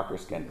allow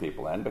darker-skinned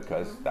people in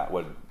because that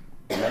would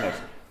diminish.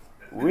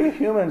 We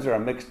humans are a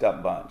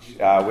mixed-up bunch.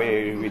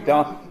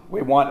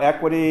 We want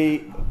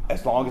equity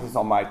as long as it's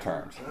on my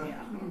terms.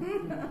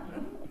 Yeah.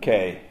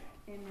 Okay.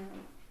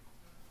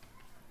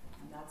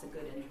 That's a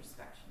good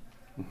introspection.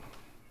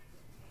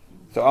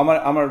 So I'm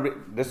gonna.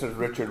 This is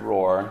Richard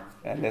Rohr,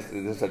 and this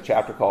is a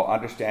chapter called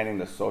 "Understanding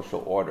the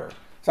Social Order."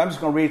 So I'm just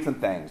going to read some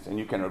things, and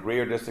you can agree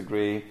or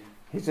disagree.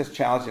 He's just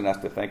challenging us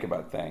to think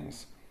about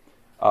things.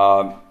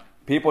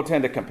 People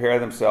tend to compare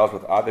themselves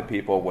with other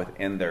people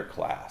within their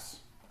class.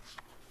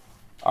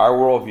 Our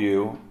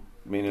worldview,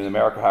 meaning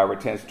America, however,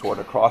 tends toward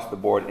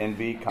across-the-board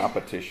envy,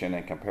 competition,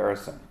 and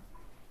comparison.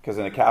 Because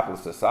in a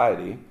capitalist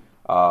society,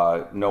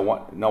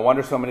 no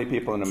wonder so many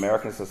people in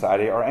American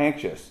society are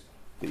anxious.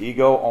 The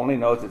ego only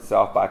knows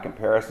itself by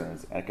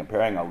comparisons, and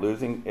comparing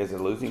is a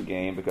losing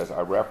game because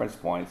our reference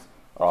points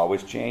are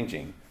always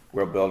changing.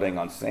 we're building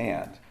on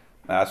sand.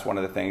 That's one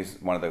of the things,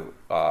 one of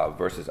the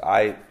verses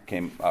I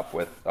came up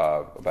with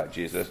about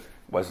Jesus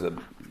was the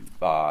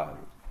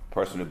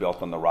person who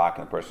built on the rock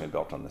and the person who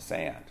built on the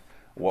sand.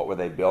 What were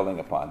they building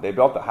upon? They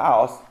built a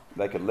house,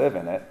 they could live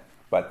in it,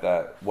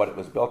 but what it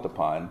was built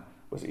upon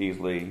was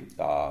easily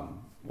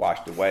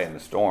washed away in the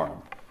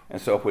storm.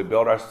 And so if we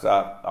build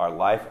our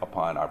life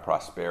upon our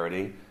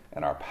prosperity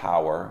and our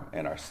power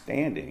and our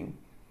standing,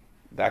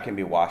 that can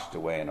be washed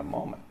away in a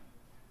moment.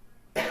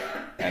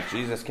 And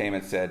Jesus came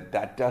and said,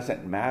 that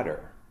doesn't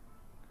matter.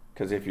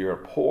 Because if you're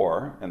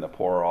poor, and the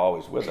poor are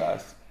always with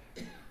us,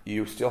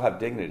 you still have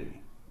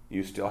dignity.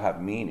 You still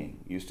have meaning.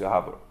 You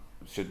still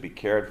should be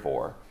cared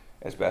for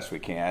as best we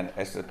can.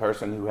 As the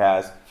person who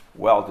has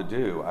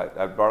well-to-do,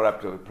 I brought it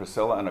up to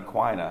Priscilla and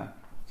Aquina.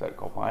 Is that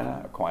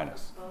Aquina?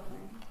 Aquinas.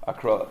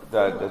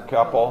 The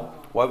couple,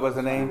 what was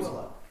the names?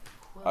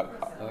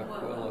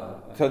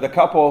 Aquila. So the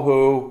couple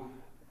who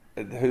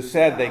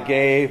said they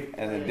gave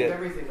and they did.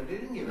 Everything, but they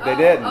didn't give it. They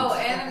didn't. Oh,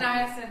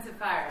 Ananias and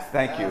Sapphira.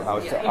 Thank you.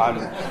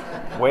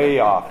 I'm way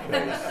off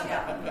base.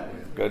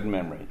 Good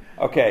memory.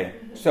 Okay,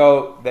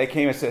 so they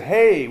came and said,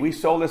 hey, we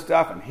sold this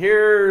stuff and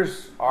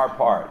here's our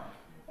part.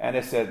 And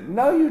they said,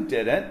 no, you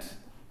didn't.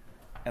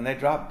 And they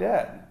dropped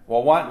dead.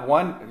 Well,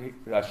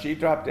 she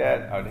dropped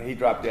dead, he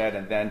dropped dead,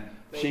 and then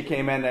she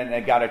came in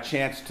and got a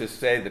chance to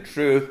say the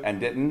truth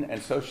and didn't,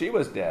 and so she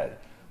was dead.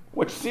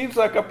 Which seems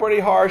like a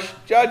pretty harsh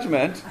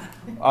judgment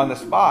on the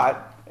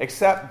spot,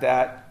 except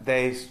that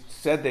they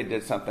said they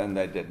did something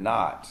they did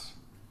not.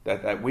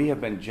 That we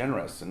have been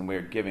generous and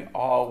we're giving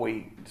all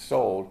we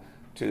sold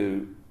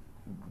to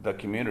the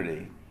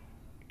community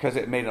because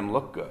it made them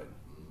look good.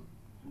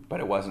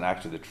 But it wasn't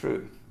actually the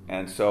truth.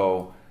 And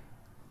so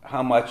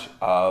how much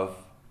of,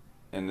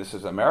 and this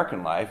is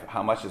American life,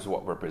 how much is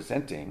what we're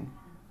presenting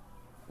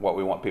what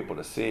we want people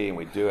to see, and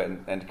we do it.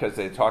 And because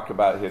they talk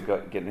about, he'll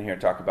get in here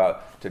and talk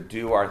about to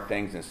do our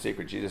things in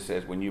secret. Jesus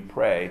says, when you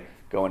pray,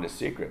 go into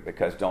secret,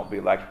 because don't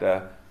be like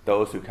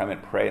those who come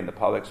and pray in the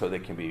public so they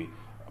can be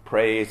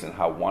praised and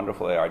how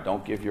wonderful they are.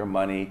 Don't give your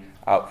money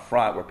out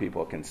front where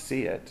people can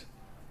see it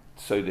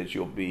so that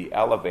you'll be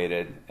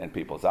elevated in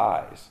people's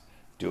eyes.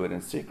 Do it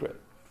in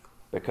secret,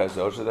 because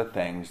those are the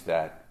things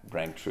that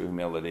bring true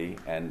humility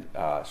and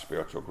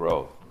spiritual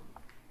growth.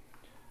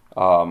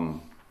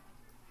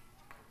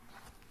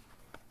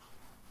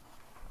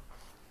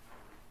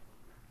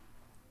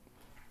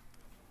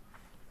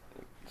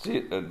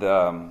 It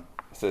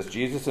says,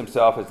 Jesus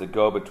himself is the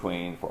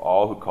go-between for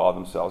all who call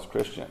themselves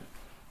Christian.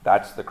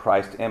 That's the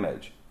Christ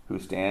image, who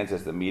stands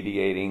as the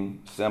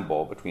mediating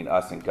symbol between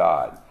us and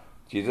God.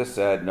 Jesus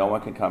said, no one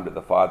can come to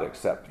the Father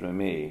except through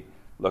me.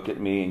 Look at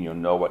me and you'll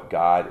know what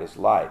God is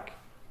like.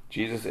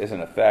 Jesus is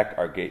in effect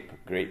our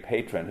great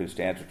patron who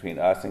stands between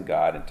us and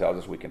God and tells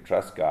us we can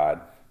trust God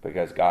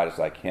because God is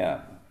like him.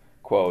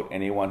 Quote,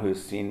 anyone who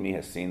has seen me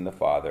has seen the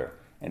Father.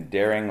 And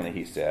daringly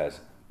he says,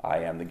 I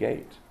am the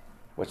gate,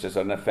 which is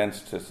an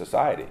offense to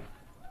society.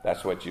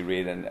 That's what you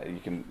read, and you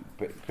can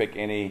pick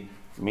any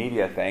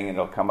media thing and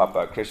it'll come up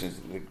about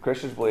Christians.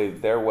 Christians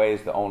believe their way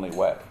is the only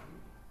way.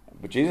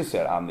 But Jesus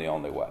said, I'm the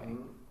only way.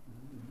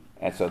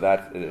 And so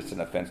it's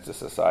an offense to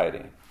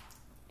society.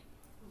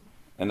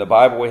 In the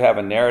Bible, we have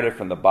a narrative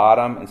from the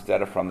bottom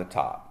instead of from the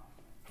top.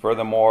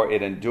 Furthermore,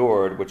 it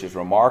endured, which is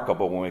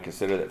remarkable when we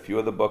consider that few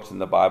of the books in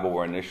the Bible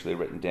were initially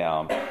written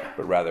down,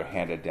 but rather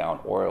handed down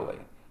orally.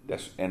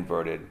 That's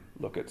inverted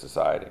look at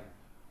society.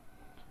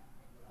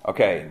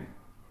 Okay,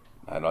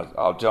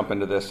 I'll jump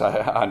into this.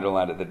 I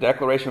underlined it. The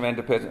Declaration of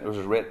Independence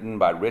was written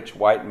by rich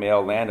white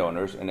male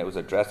landowners, and it was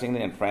addressing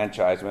the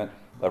enfranchisement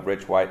of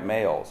rich white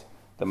males.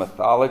 The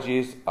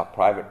mythologies of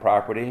private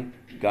property,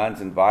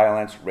 guns and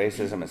violence,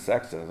 racism and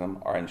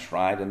sexism are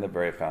enshrined in the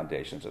very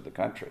foundations of the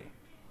country.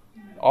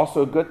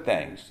 Also good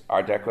things.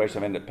 Our Declaration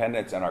of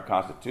Independence and our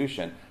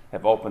Constitution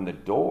have opened the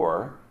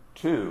door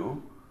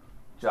to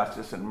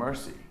justice and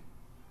mercy,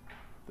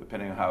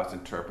 depending on how it's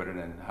interpreted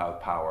and how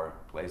power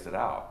plays it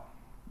out.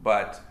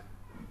 But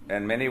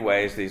in many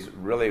ways, these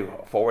really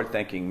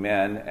forward-thinking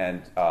men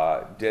and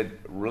did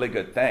really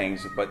good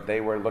things, but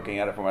they were looking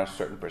at it from a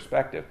certain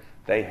perspective.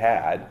 They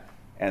had,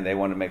 and they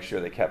wanted to make sure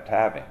they kept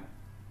having.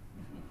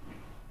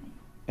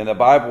 In the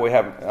Bible, we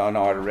have, oh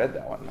no, I already read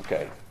that one,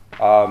 okay.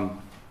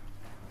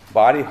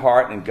 Body,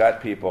 heart, and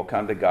gut people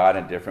come to God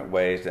in different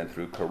ways than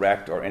through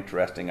correct or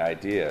interesting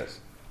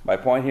ideas. My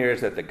point here is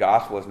that the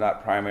gospel is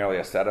not primarily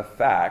a set of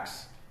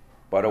facts,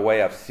 but a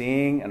way of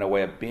seeing and a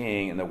way of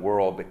being in the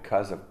world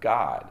because of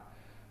God.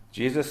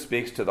 Jesus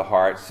speaks to the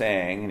heart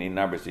saying, and he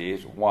numbers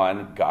these,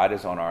 1, God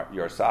is on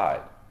your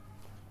side.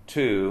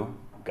 2,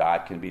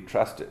 God can be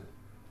trusted.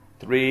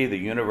 3, the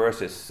universe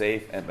is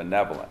safe and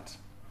benevolent.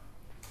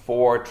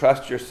 4,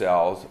 trust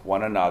yourselves,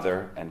 one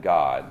another, and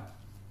God.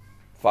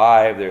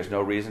 5, there's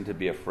no reason to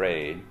be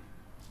afraid.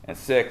 And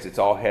 6, it's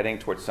all heading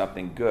towards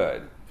something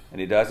good. And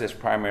he does this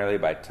primarily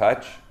by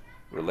touch,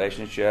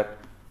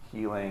 relationship,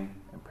 healing,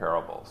 and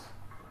parables.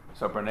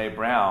 So Brene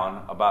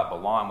Brown, about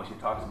belonging, when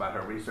she talks about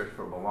her research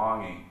for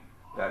belonging,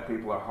 that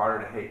people are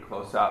harder to hate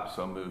close up,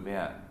 so move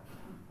in.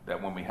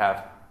 That when we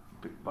have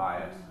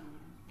bias,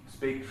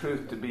 speak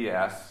truth to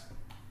BS,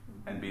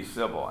 and be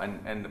civil.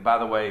 And by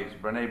the way,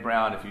 Brene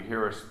Brown, if you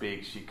hear her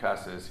speak, she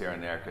cusses here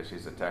and there because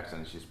she's a Texan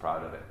and she's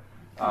proud of it.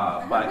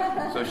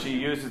 But so she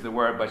uses the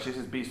word, but she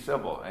says be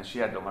civil, and she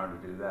had to learn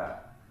to do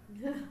that.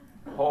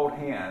 Hold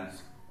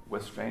hands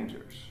with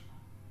strangers.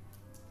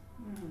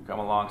 Come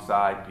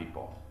alongside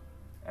people.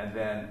 And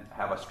then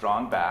have a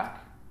strong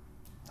back,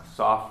 a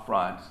soft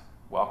front,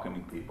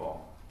 welcoming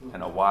people,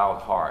 and a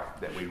wild heart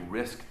that we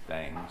risk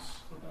things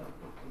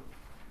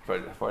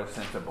for a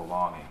sense of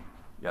belonging.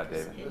 Yeah,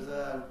 David. There's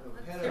a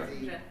head of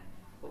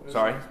the...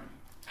 Sorry?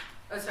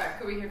 Oh, sorry.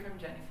 Could we hear from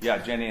Jenny? Yeah,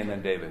 Jenny and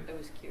then David. I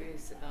was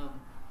curious,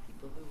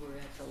 people who were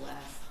at the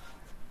last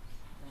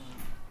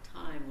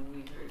time when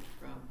we heard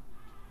from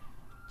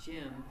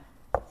Jim,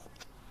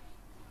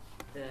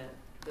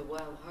 the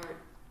wild heart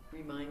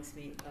reminds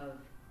me of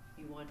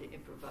you want to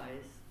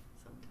improvise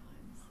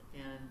sometimes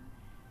and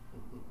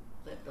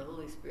let the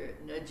Holy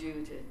Spirit nudge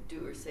you to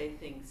do or say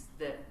things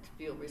that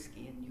feel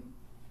risky, and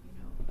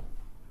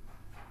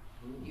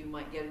you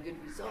might get a good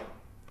result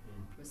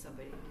from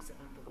somebody who's an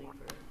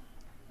unbeliever.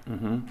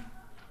 Mm-hmm.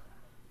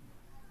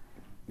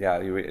 Yeah,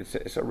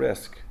 it's a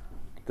risk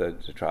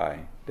to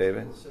try.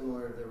 David?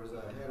 Similar, there was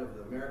a head of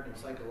the American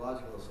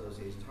Psychological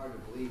Association. It's hard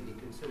to believe he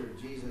considered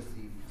Jesus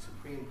the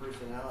supreme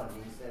personality.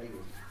 He said he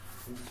was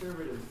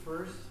conservative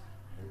first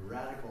and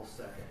radical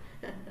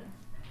second.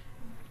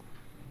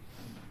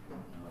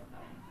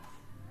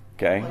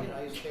 Okay.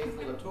 Well, he's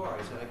faithful to Torah.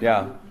 He said,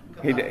 I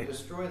he come did. out to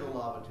destroy the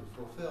law but to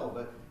fulfill.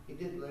 But he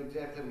did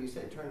exactly what he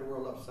said, turned the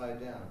world upside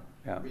down.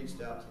 Yeah.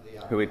 Reached out to the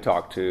outcasts. Who he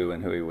talked to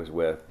and who he was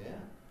with. Yeah.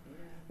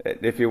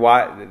 If you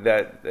watch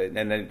that,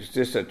 and it's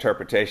just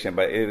interpretation,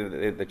 but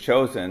the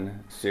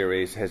Chosen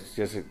series has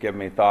just given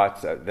me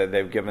thoughts that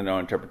they've given their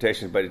own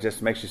interpretations, but it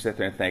just makes you sit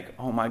there and think,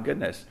 oh my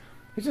goodness,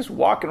 he's just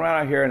walking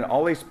around out here and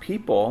all these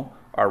people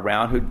are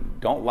around who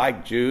don't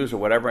like Jews or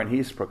whatever, and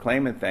he's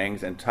proclaiming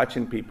things and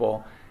touching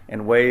people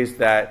in ways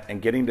that,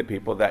 and getting to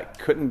people that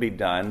couldn't be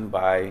done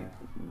by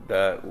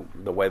the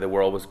way the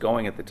world was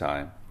going at the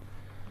time.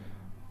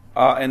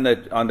 On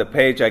the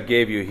page I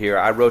gave you here,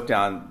 I wrote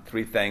down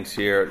 3 things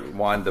here.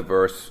 One, the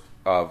verse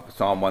of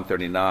Psalm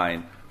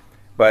 139.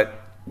 But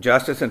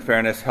justice and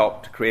fairness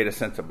help to create a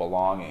sense of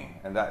belonging.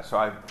 So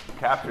I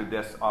captured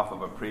this off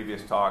of a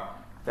previous talk,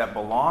 that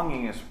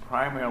belonging is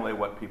primarily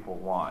what people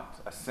want.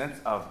 A sense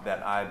of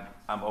that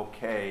I'm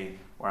okay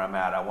where I'm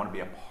at. I want to be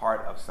a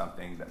part of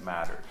something that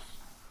matters.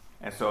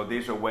 And so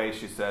these are ways,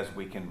 she says,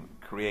 we can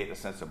create a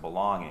sense of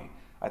belonging.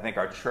 I think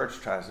our church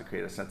tries to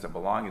create a sense of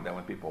belonging that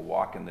when people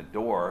walk in the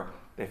door,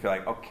 they feel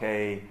like,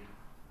 okay,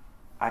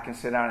 I can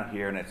sit down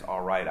here and it's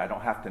all right. I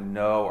don't have to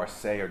know or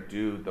say or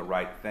do the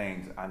right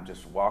things. I'm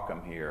just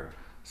welcome here.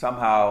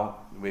 Somehow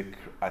we've,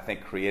 I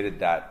think, created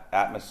that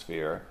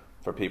atmosphere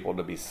for people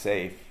to be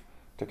safe,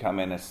 to come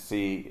in and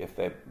see if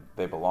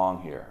they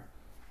belong here.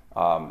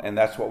 And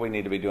that's what we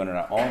need to be doing in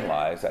our own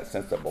lives, that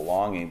sense of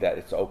belonging, that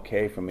it's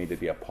okay for me to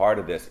be a part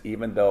of this,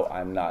 even though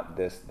I'm not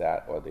this,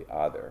 that, or the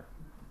other.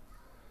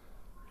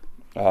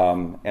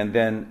 And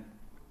then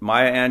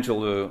Maya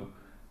Angelou,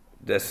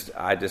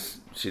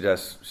 she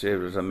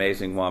was an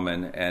amazing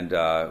woman and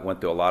went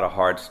through a lot of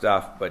hard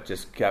stuff, but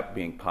just kept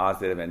being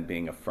positive and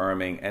being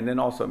affirming, and then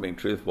also being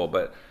truthful.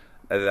 But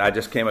I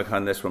just came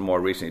upon this one more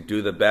recently.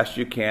 Do the best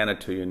you can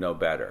until you know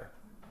better.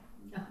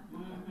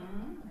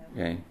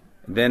 Okay.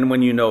 Then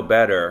when you know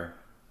better,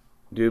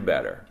 do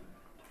better.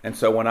 And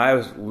so when I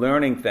was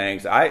learning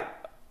things, I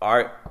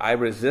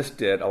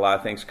resisted a lot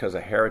of things because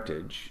of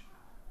heritage.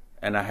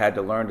 And I had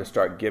to learn to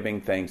start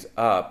giving things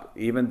up,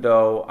 even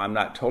though I'm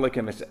not totally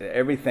convinced that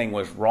everything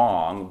was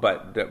wrong,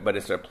 but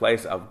it's a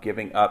place of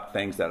giving up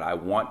things that I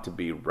want to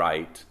be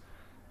right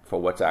for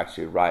what's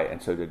actually right.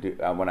 And so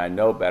when I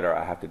know better,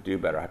 I have to do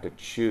better. I have to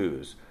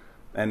choose.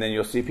 And then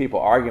you'll see people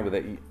arguing with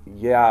it.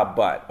 Yeah,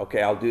 but,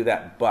 okay, I'll do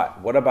that,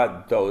 but what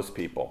about those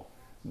people?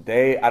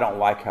 I don't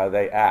like how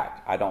they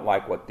act. I don't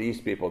like what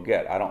these people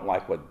get. I don't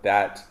like what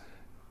that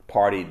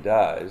party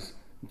does.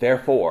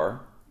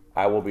 Therefore,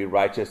 I will be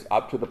righteous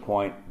up to the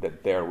point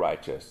that they're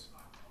righteous.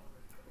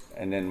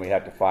 And then we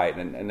have to fight.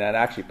 And then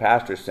actually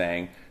pastors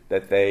saying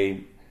that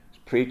they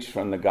preach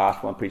from the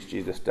gospel and preach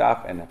Jesus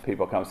stuff, and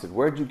people come and say,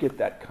 where'd you get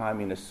that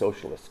communist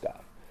socialist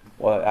stuff?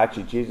 Well,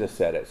 actually Jesus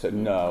said it. So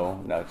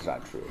no, it's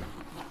not true.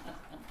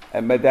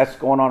 But that's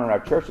going on in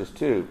our churches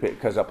too,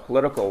 because of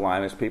political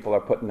alignments, people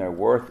are putting their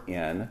worth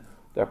in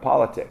their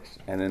politics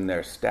and in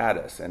their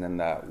status and in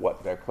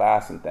their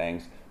class and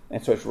things.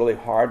 And so it's really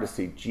hard to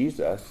see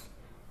Jesus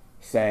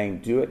saying,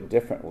 do it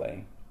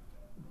differently,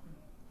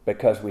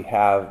 because we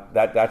have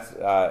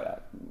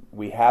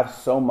we have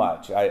so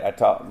much. I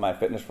taught my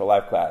Fitness for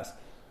Life class.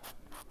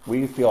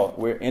 We feel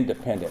we're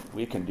independent.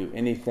 We can do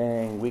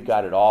anything. We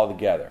got it all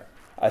together.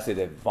 I said,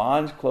 if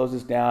Vons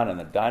closes down and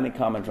the dining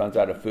commons runs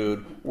out of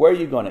food, where are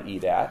you going to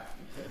eat at?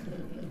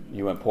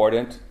 You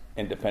important,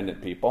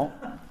 independent people.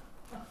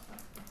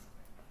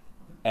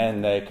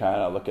 And they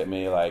kind of look at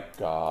me like,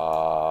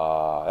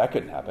 that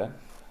couldn't happen.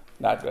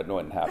 That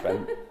wouldn't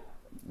happen.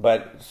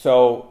 But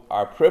so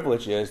our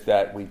privilege is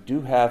that we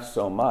do have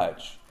so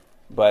much,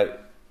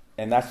 but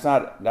And that's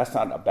not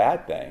a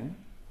bad thing.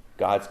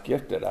 God's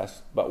gifted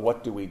us, but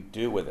what do we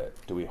do with it?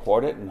 Do we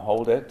hoard it and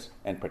hold it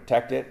and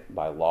protect it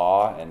by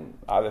law and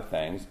other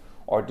things,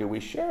 or do we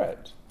share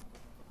it?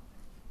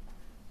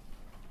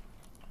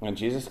 And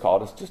Jesus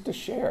called us just to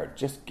share,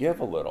 just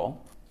give a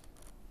little.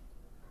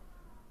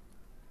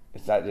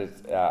 It's not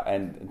just,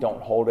 and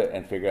don't hold it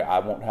and figure I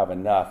won't have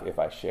enough if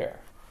I share.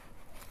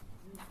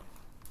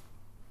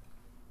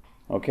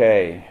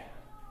 Okay.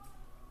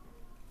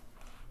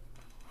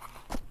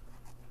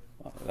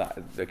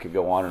 That could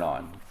go on and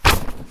on.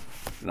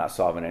 Not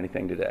solving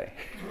anything today.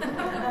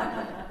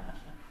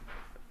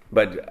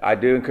 But I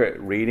do encourage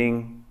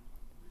reading,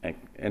 and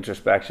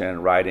introspection,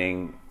 and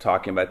writing,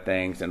 talking about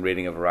things, and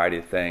reading a variety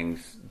of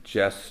things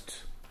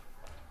just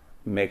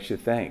makes you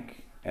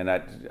think. And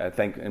I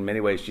think in many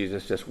ways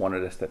Jesus just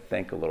wanted us to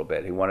think a little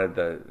bit. He wanted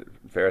the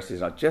Pharisees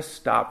to just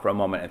stop for a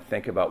moment and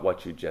think about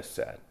what you just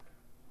said.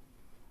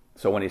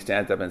 So when he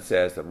stands up and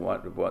says that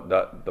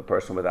the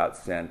person without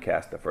sin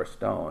cast the first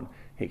stone,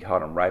 he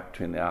caught him right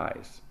between the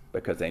eyes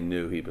because they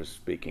knew he was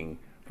speaking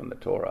from the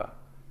Torah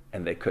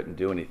and they couldn't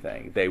do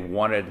anything. They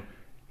wanted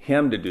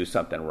him to do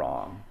something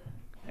wrong,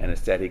 and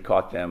instead he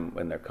caught them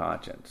in their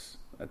conscience.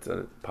 That's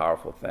a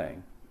powerful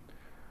thing.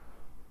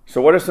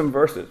 So what are some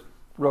verses,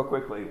 real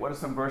quickly, what are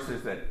some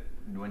verses that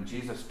when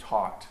Jesus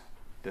talked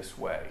this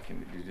way,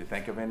 did you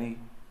think of any?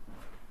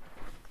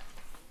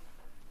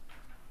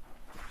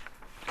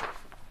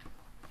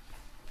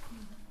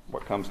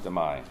 What comes to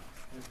mind?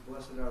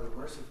 Blessed are the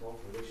merciful,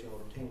 for they shall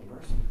obtain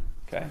mercy.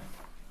 Okay.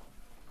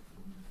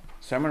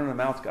 Sermon on the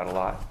Mount's got a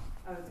lot.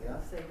 I was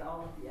going to say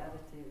all of the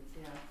attitudes,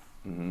 yes.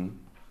 Mm-hmm.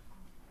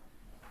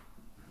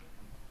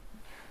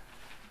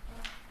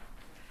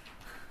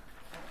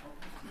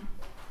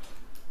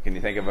 Can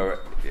you think of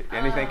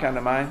anything come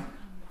to mind?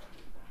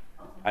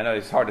 I know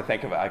it's hard to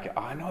think of it.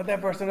 I know that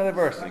verse, another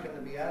verse. Second,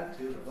 the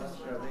Beatitudes,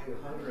 blessed are they who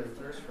hunger and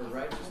thirst for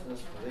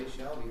righteousness, for they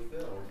shall be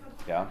filled.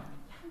 Yeah.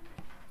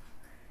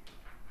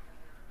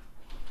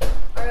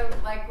 Or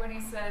like when he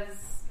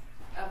says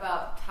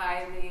about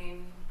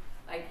tithing,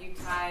 like you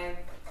tithe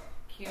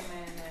cumin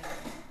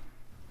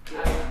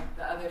and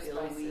the other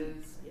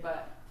spices,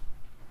 but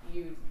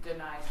you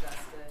deny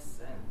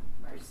justice and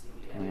mercy.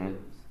 And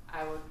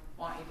I would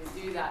want you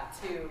to do that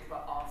too,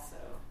 but also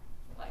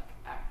like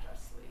act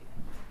justly.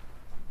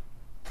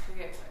 I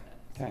forget where that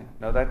is. Okay.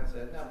 No, that's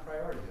Now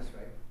priority, that's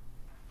right.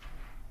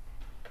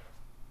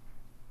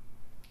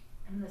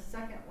 And the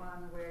second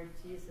one where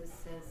Jesus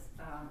says,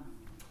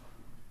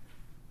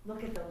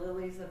 look at the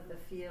lilies of the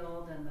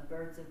field and the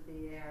birds of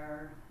the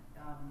air.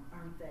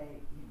 Aren't they?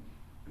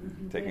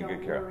 taking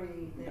good care of.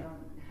 They don't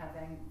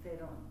worry. They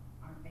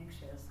aren't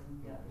anxious,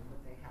 and yet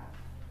what they have.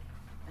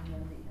 And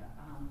then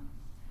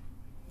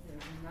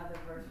there's another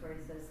verse where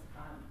he says,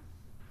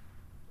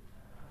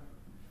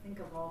 think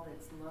of all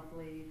that's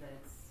lovely,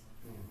 that's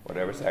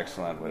Whatever's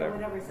excellent, whatever.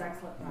 Whatever's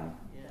excellent.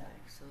 Yeah,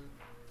 excellent.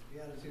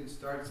 The attitude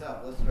starts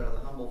out, blessed are the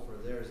humble,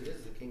 for theirs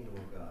is the kingdom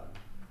of God.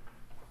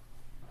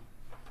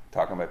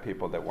 Talking about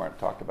people that weren't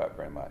talked about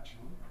very much.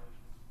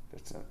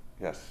 That's it.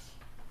 Yes.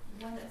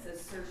 One that says,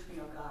 search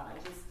me, O God.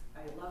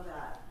 I love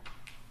that.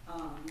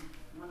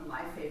 One of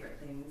my favorite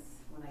things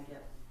when I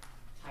get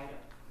tied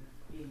up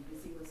being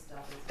busy with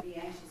stuff is be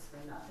anxious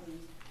for nothing.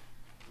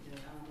 And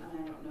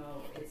I don't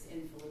know, it's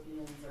in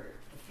Philippians or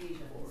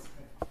Ephesians.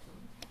 But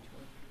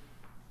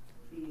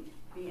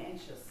be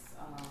anxious.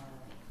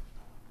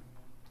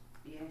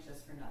 Be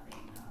anxious for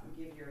nothing.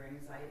 Give your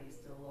anxieties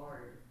to the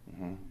Lord.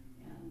 Mm-hmm.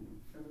 And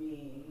for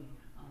me,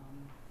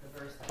 the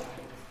verse that I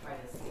always try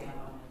to stand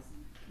on is,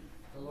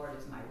 the Lord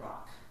is my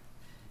rock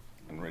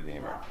And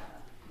Redeemer.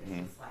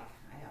 It's just like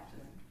I have to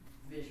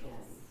visually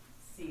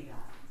see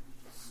that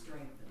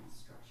strength and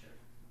structure.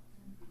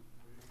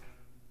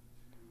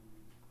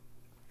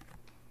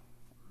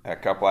 A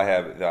couple I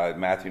have,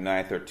 Matthew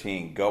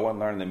 9:13. Go and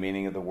learn the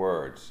meaning of the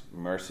words.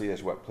 Mercy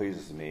is what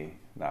pleases me,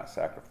 not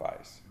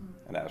sacrifice.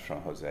 And that was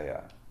from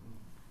Hosea.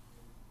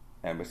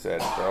 And we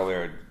said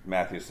earlier,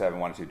 Matthew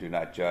 7:1-2, do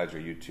not judge, or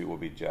you too will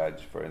be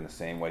judged. For in the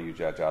same way you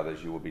judge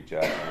others, you will be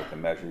judged. And with the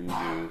measure you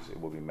use,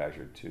 it will be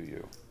measured to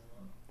you.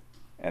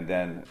 And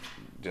then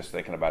just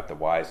thinking about the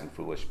wise and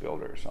foolish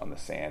builders on the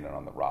sand and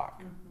on the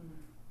rock.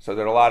 So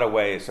there are a lot of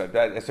ways. So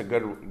it's a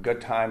good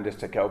time just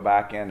to go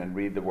back in and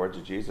read the words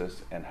of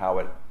Jesus and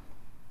how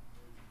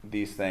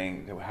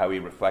he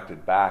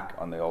reflected back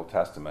on the Old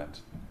Testament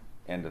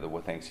into the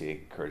things he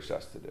encouraged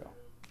us to do.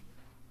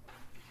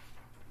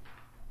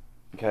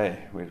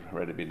 Okay, we're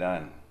ready to be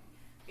done.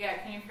 Yeah,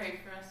 can you pray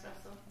for us,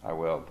 Russell? I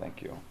will,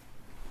 thank you.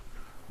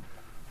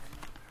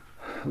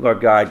 Lord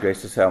God,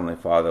 gracious Heavenly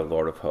Father,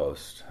 Lord of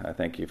hosts, I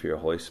thank you for your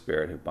Holy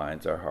Spirit who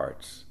binds our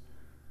hearts,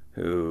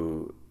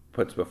 who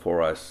puts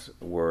before us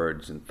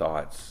words and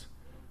thoughts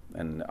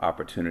and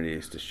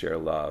opportunities to share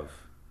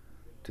love,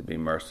 to be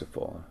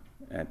merciful,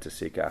 and to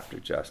seek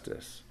after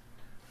justice.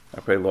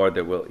 I pray, Lord,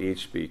 that we'll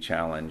each be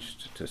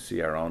challenged to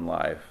see our own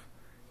life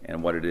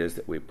and what it is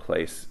that we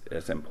place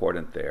as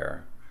important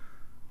there,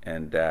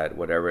 and that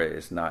whatever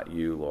is not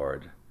you,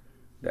 Lord,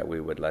 that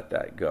we would let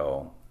that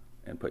go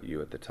and put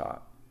you at the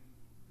top.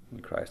 In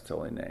Christ's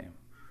holy name.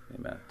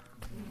 Amen.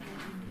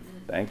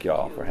 Thank you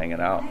all for hanging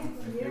out.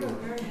 Thank you.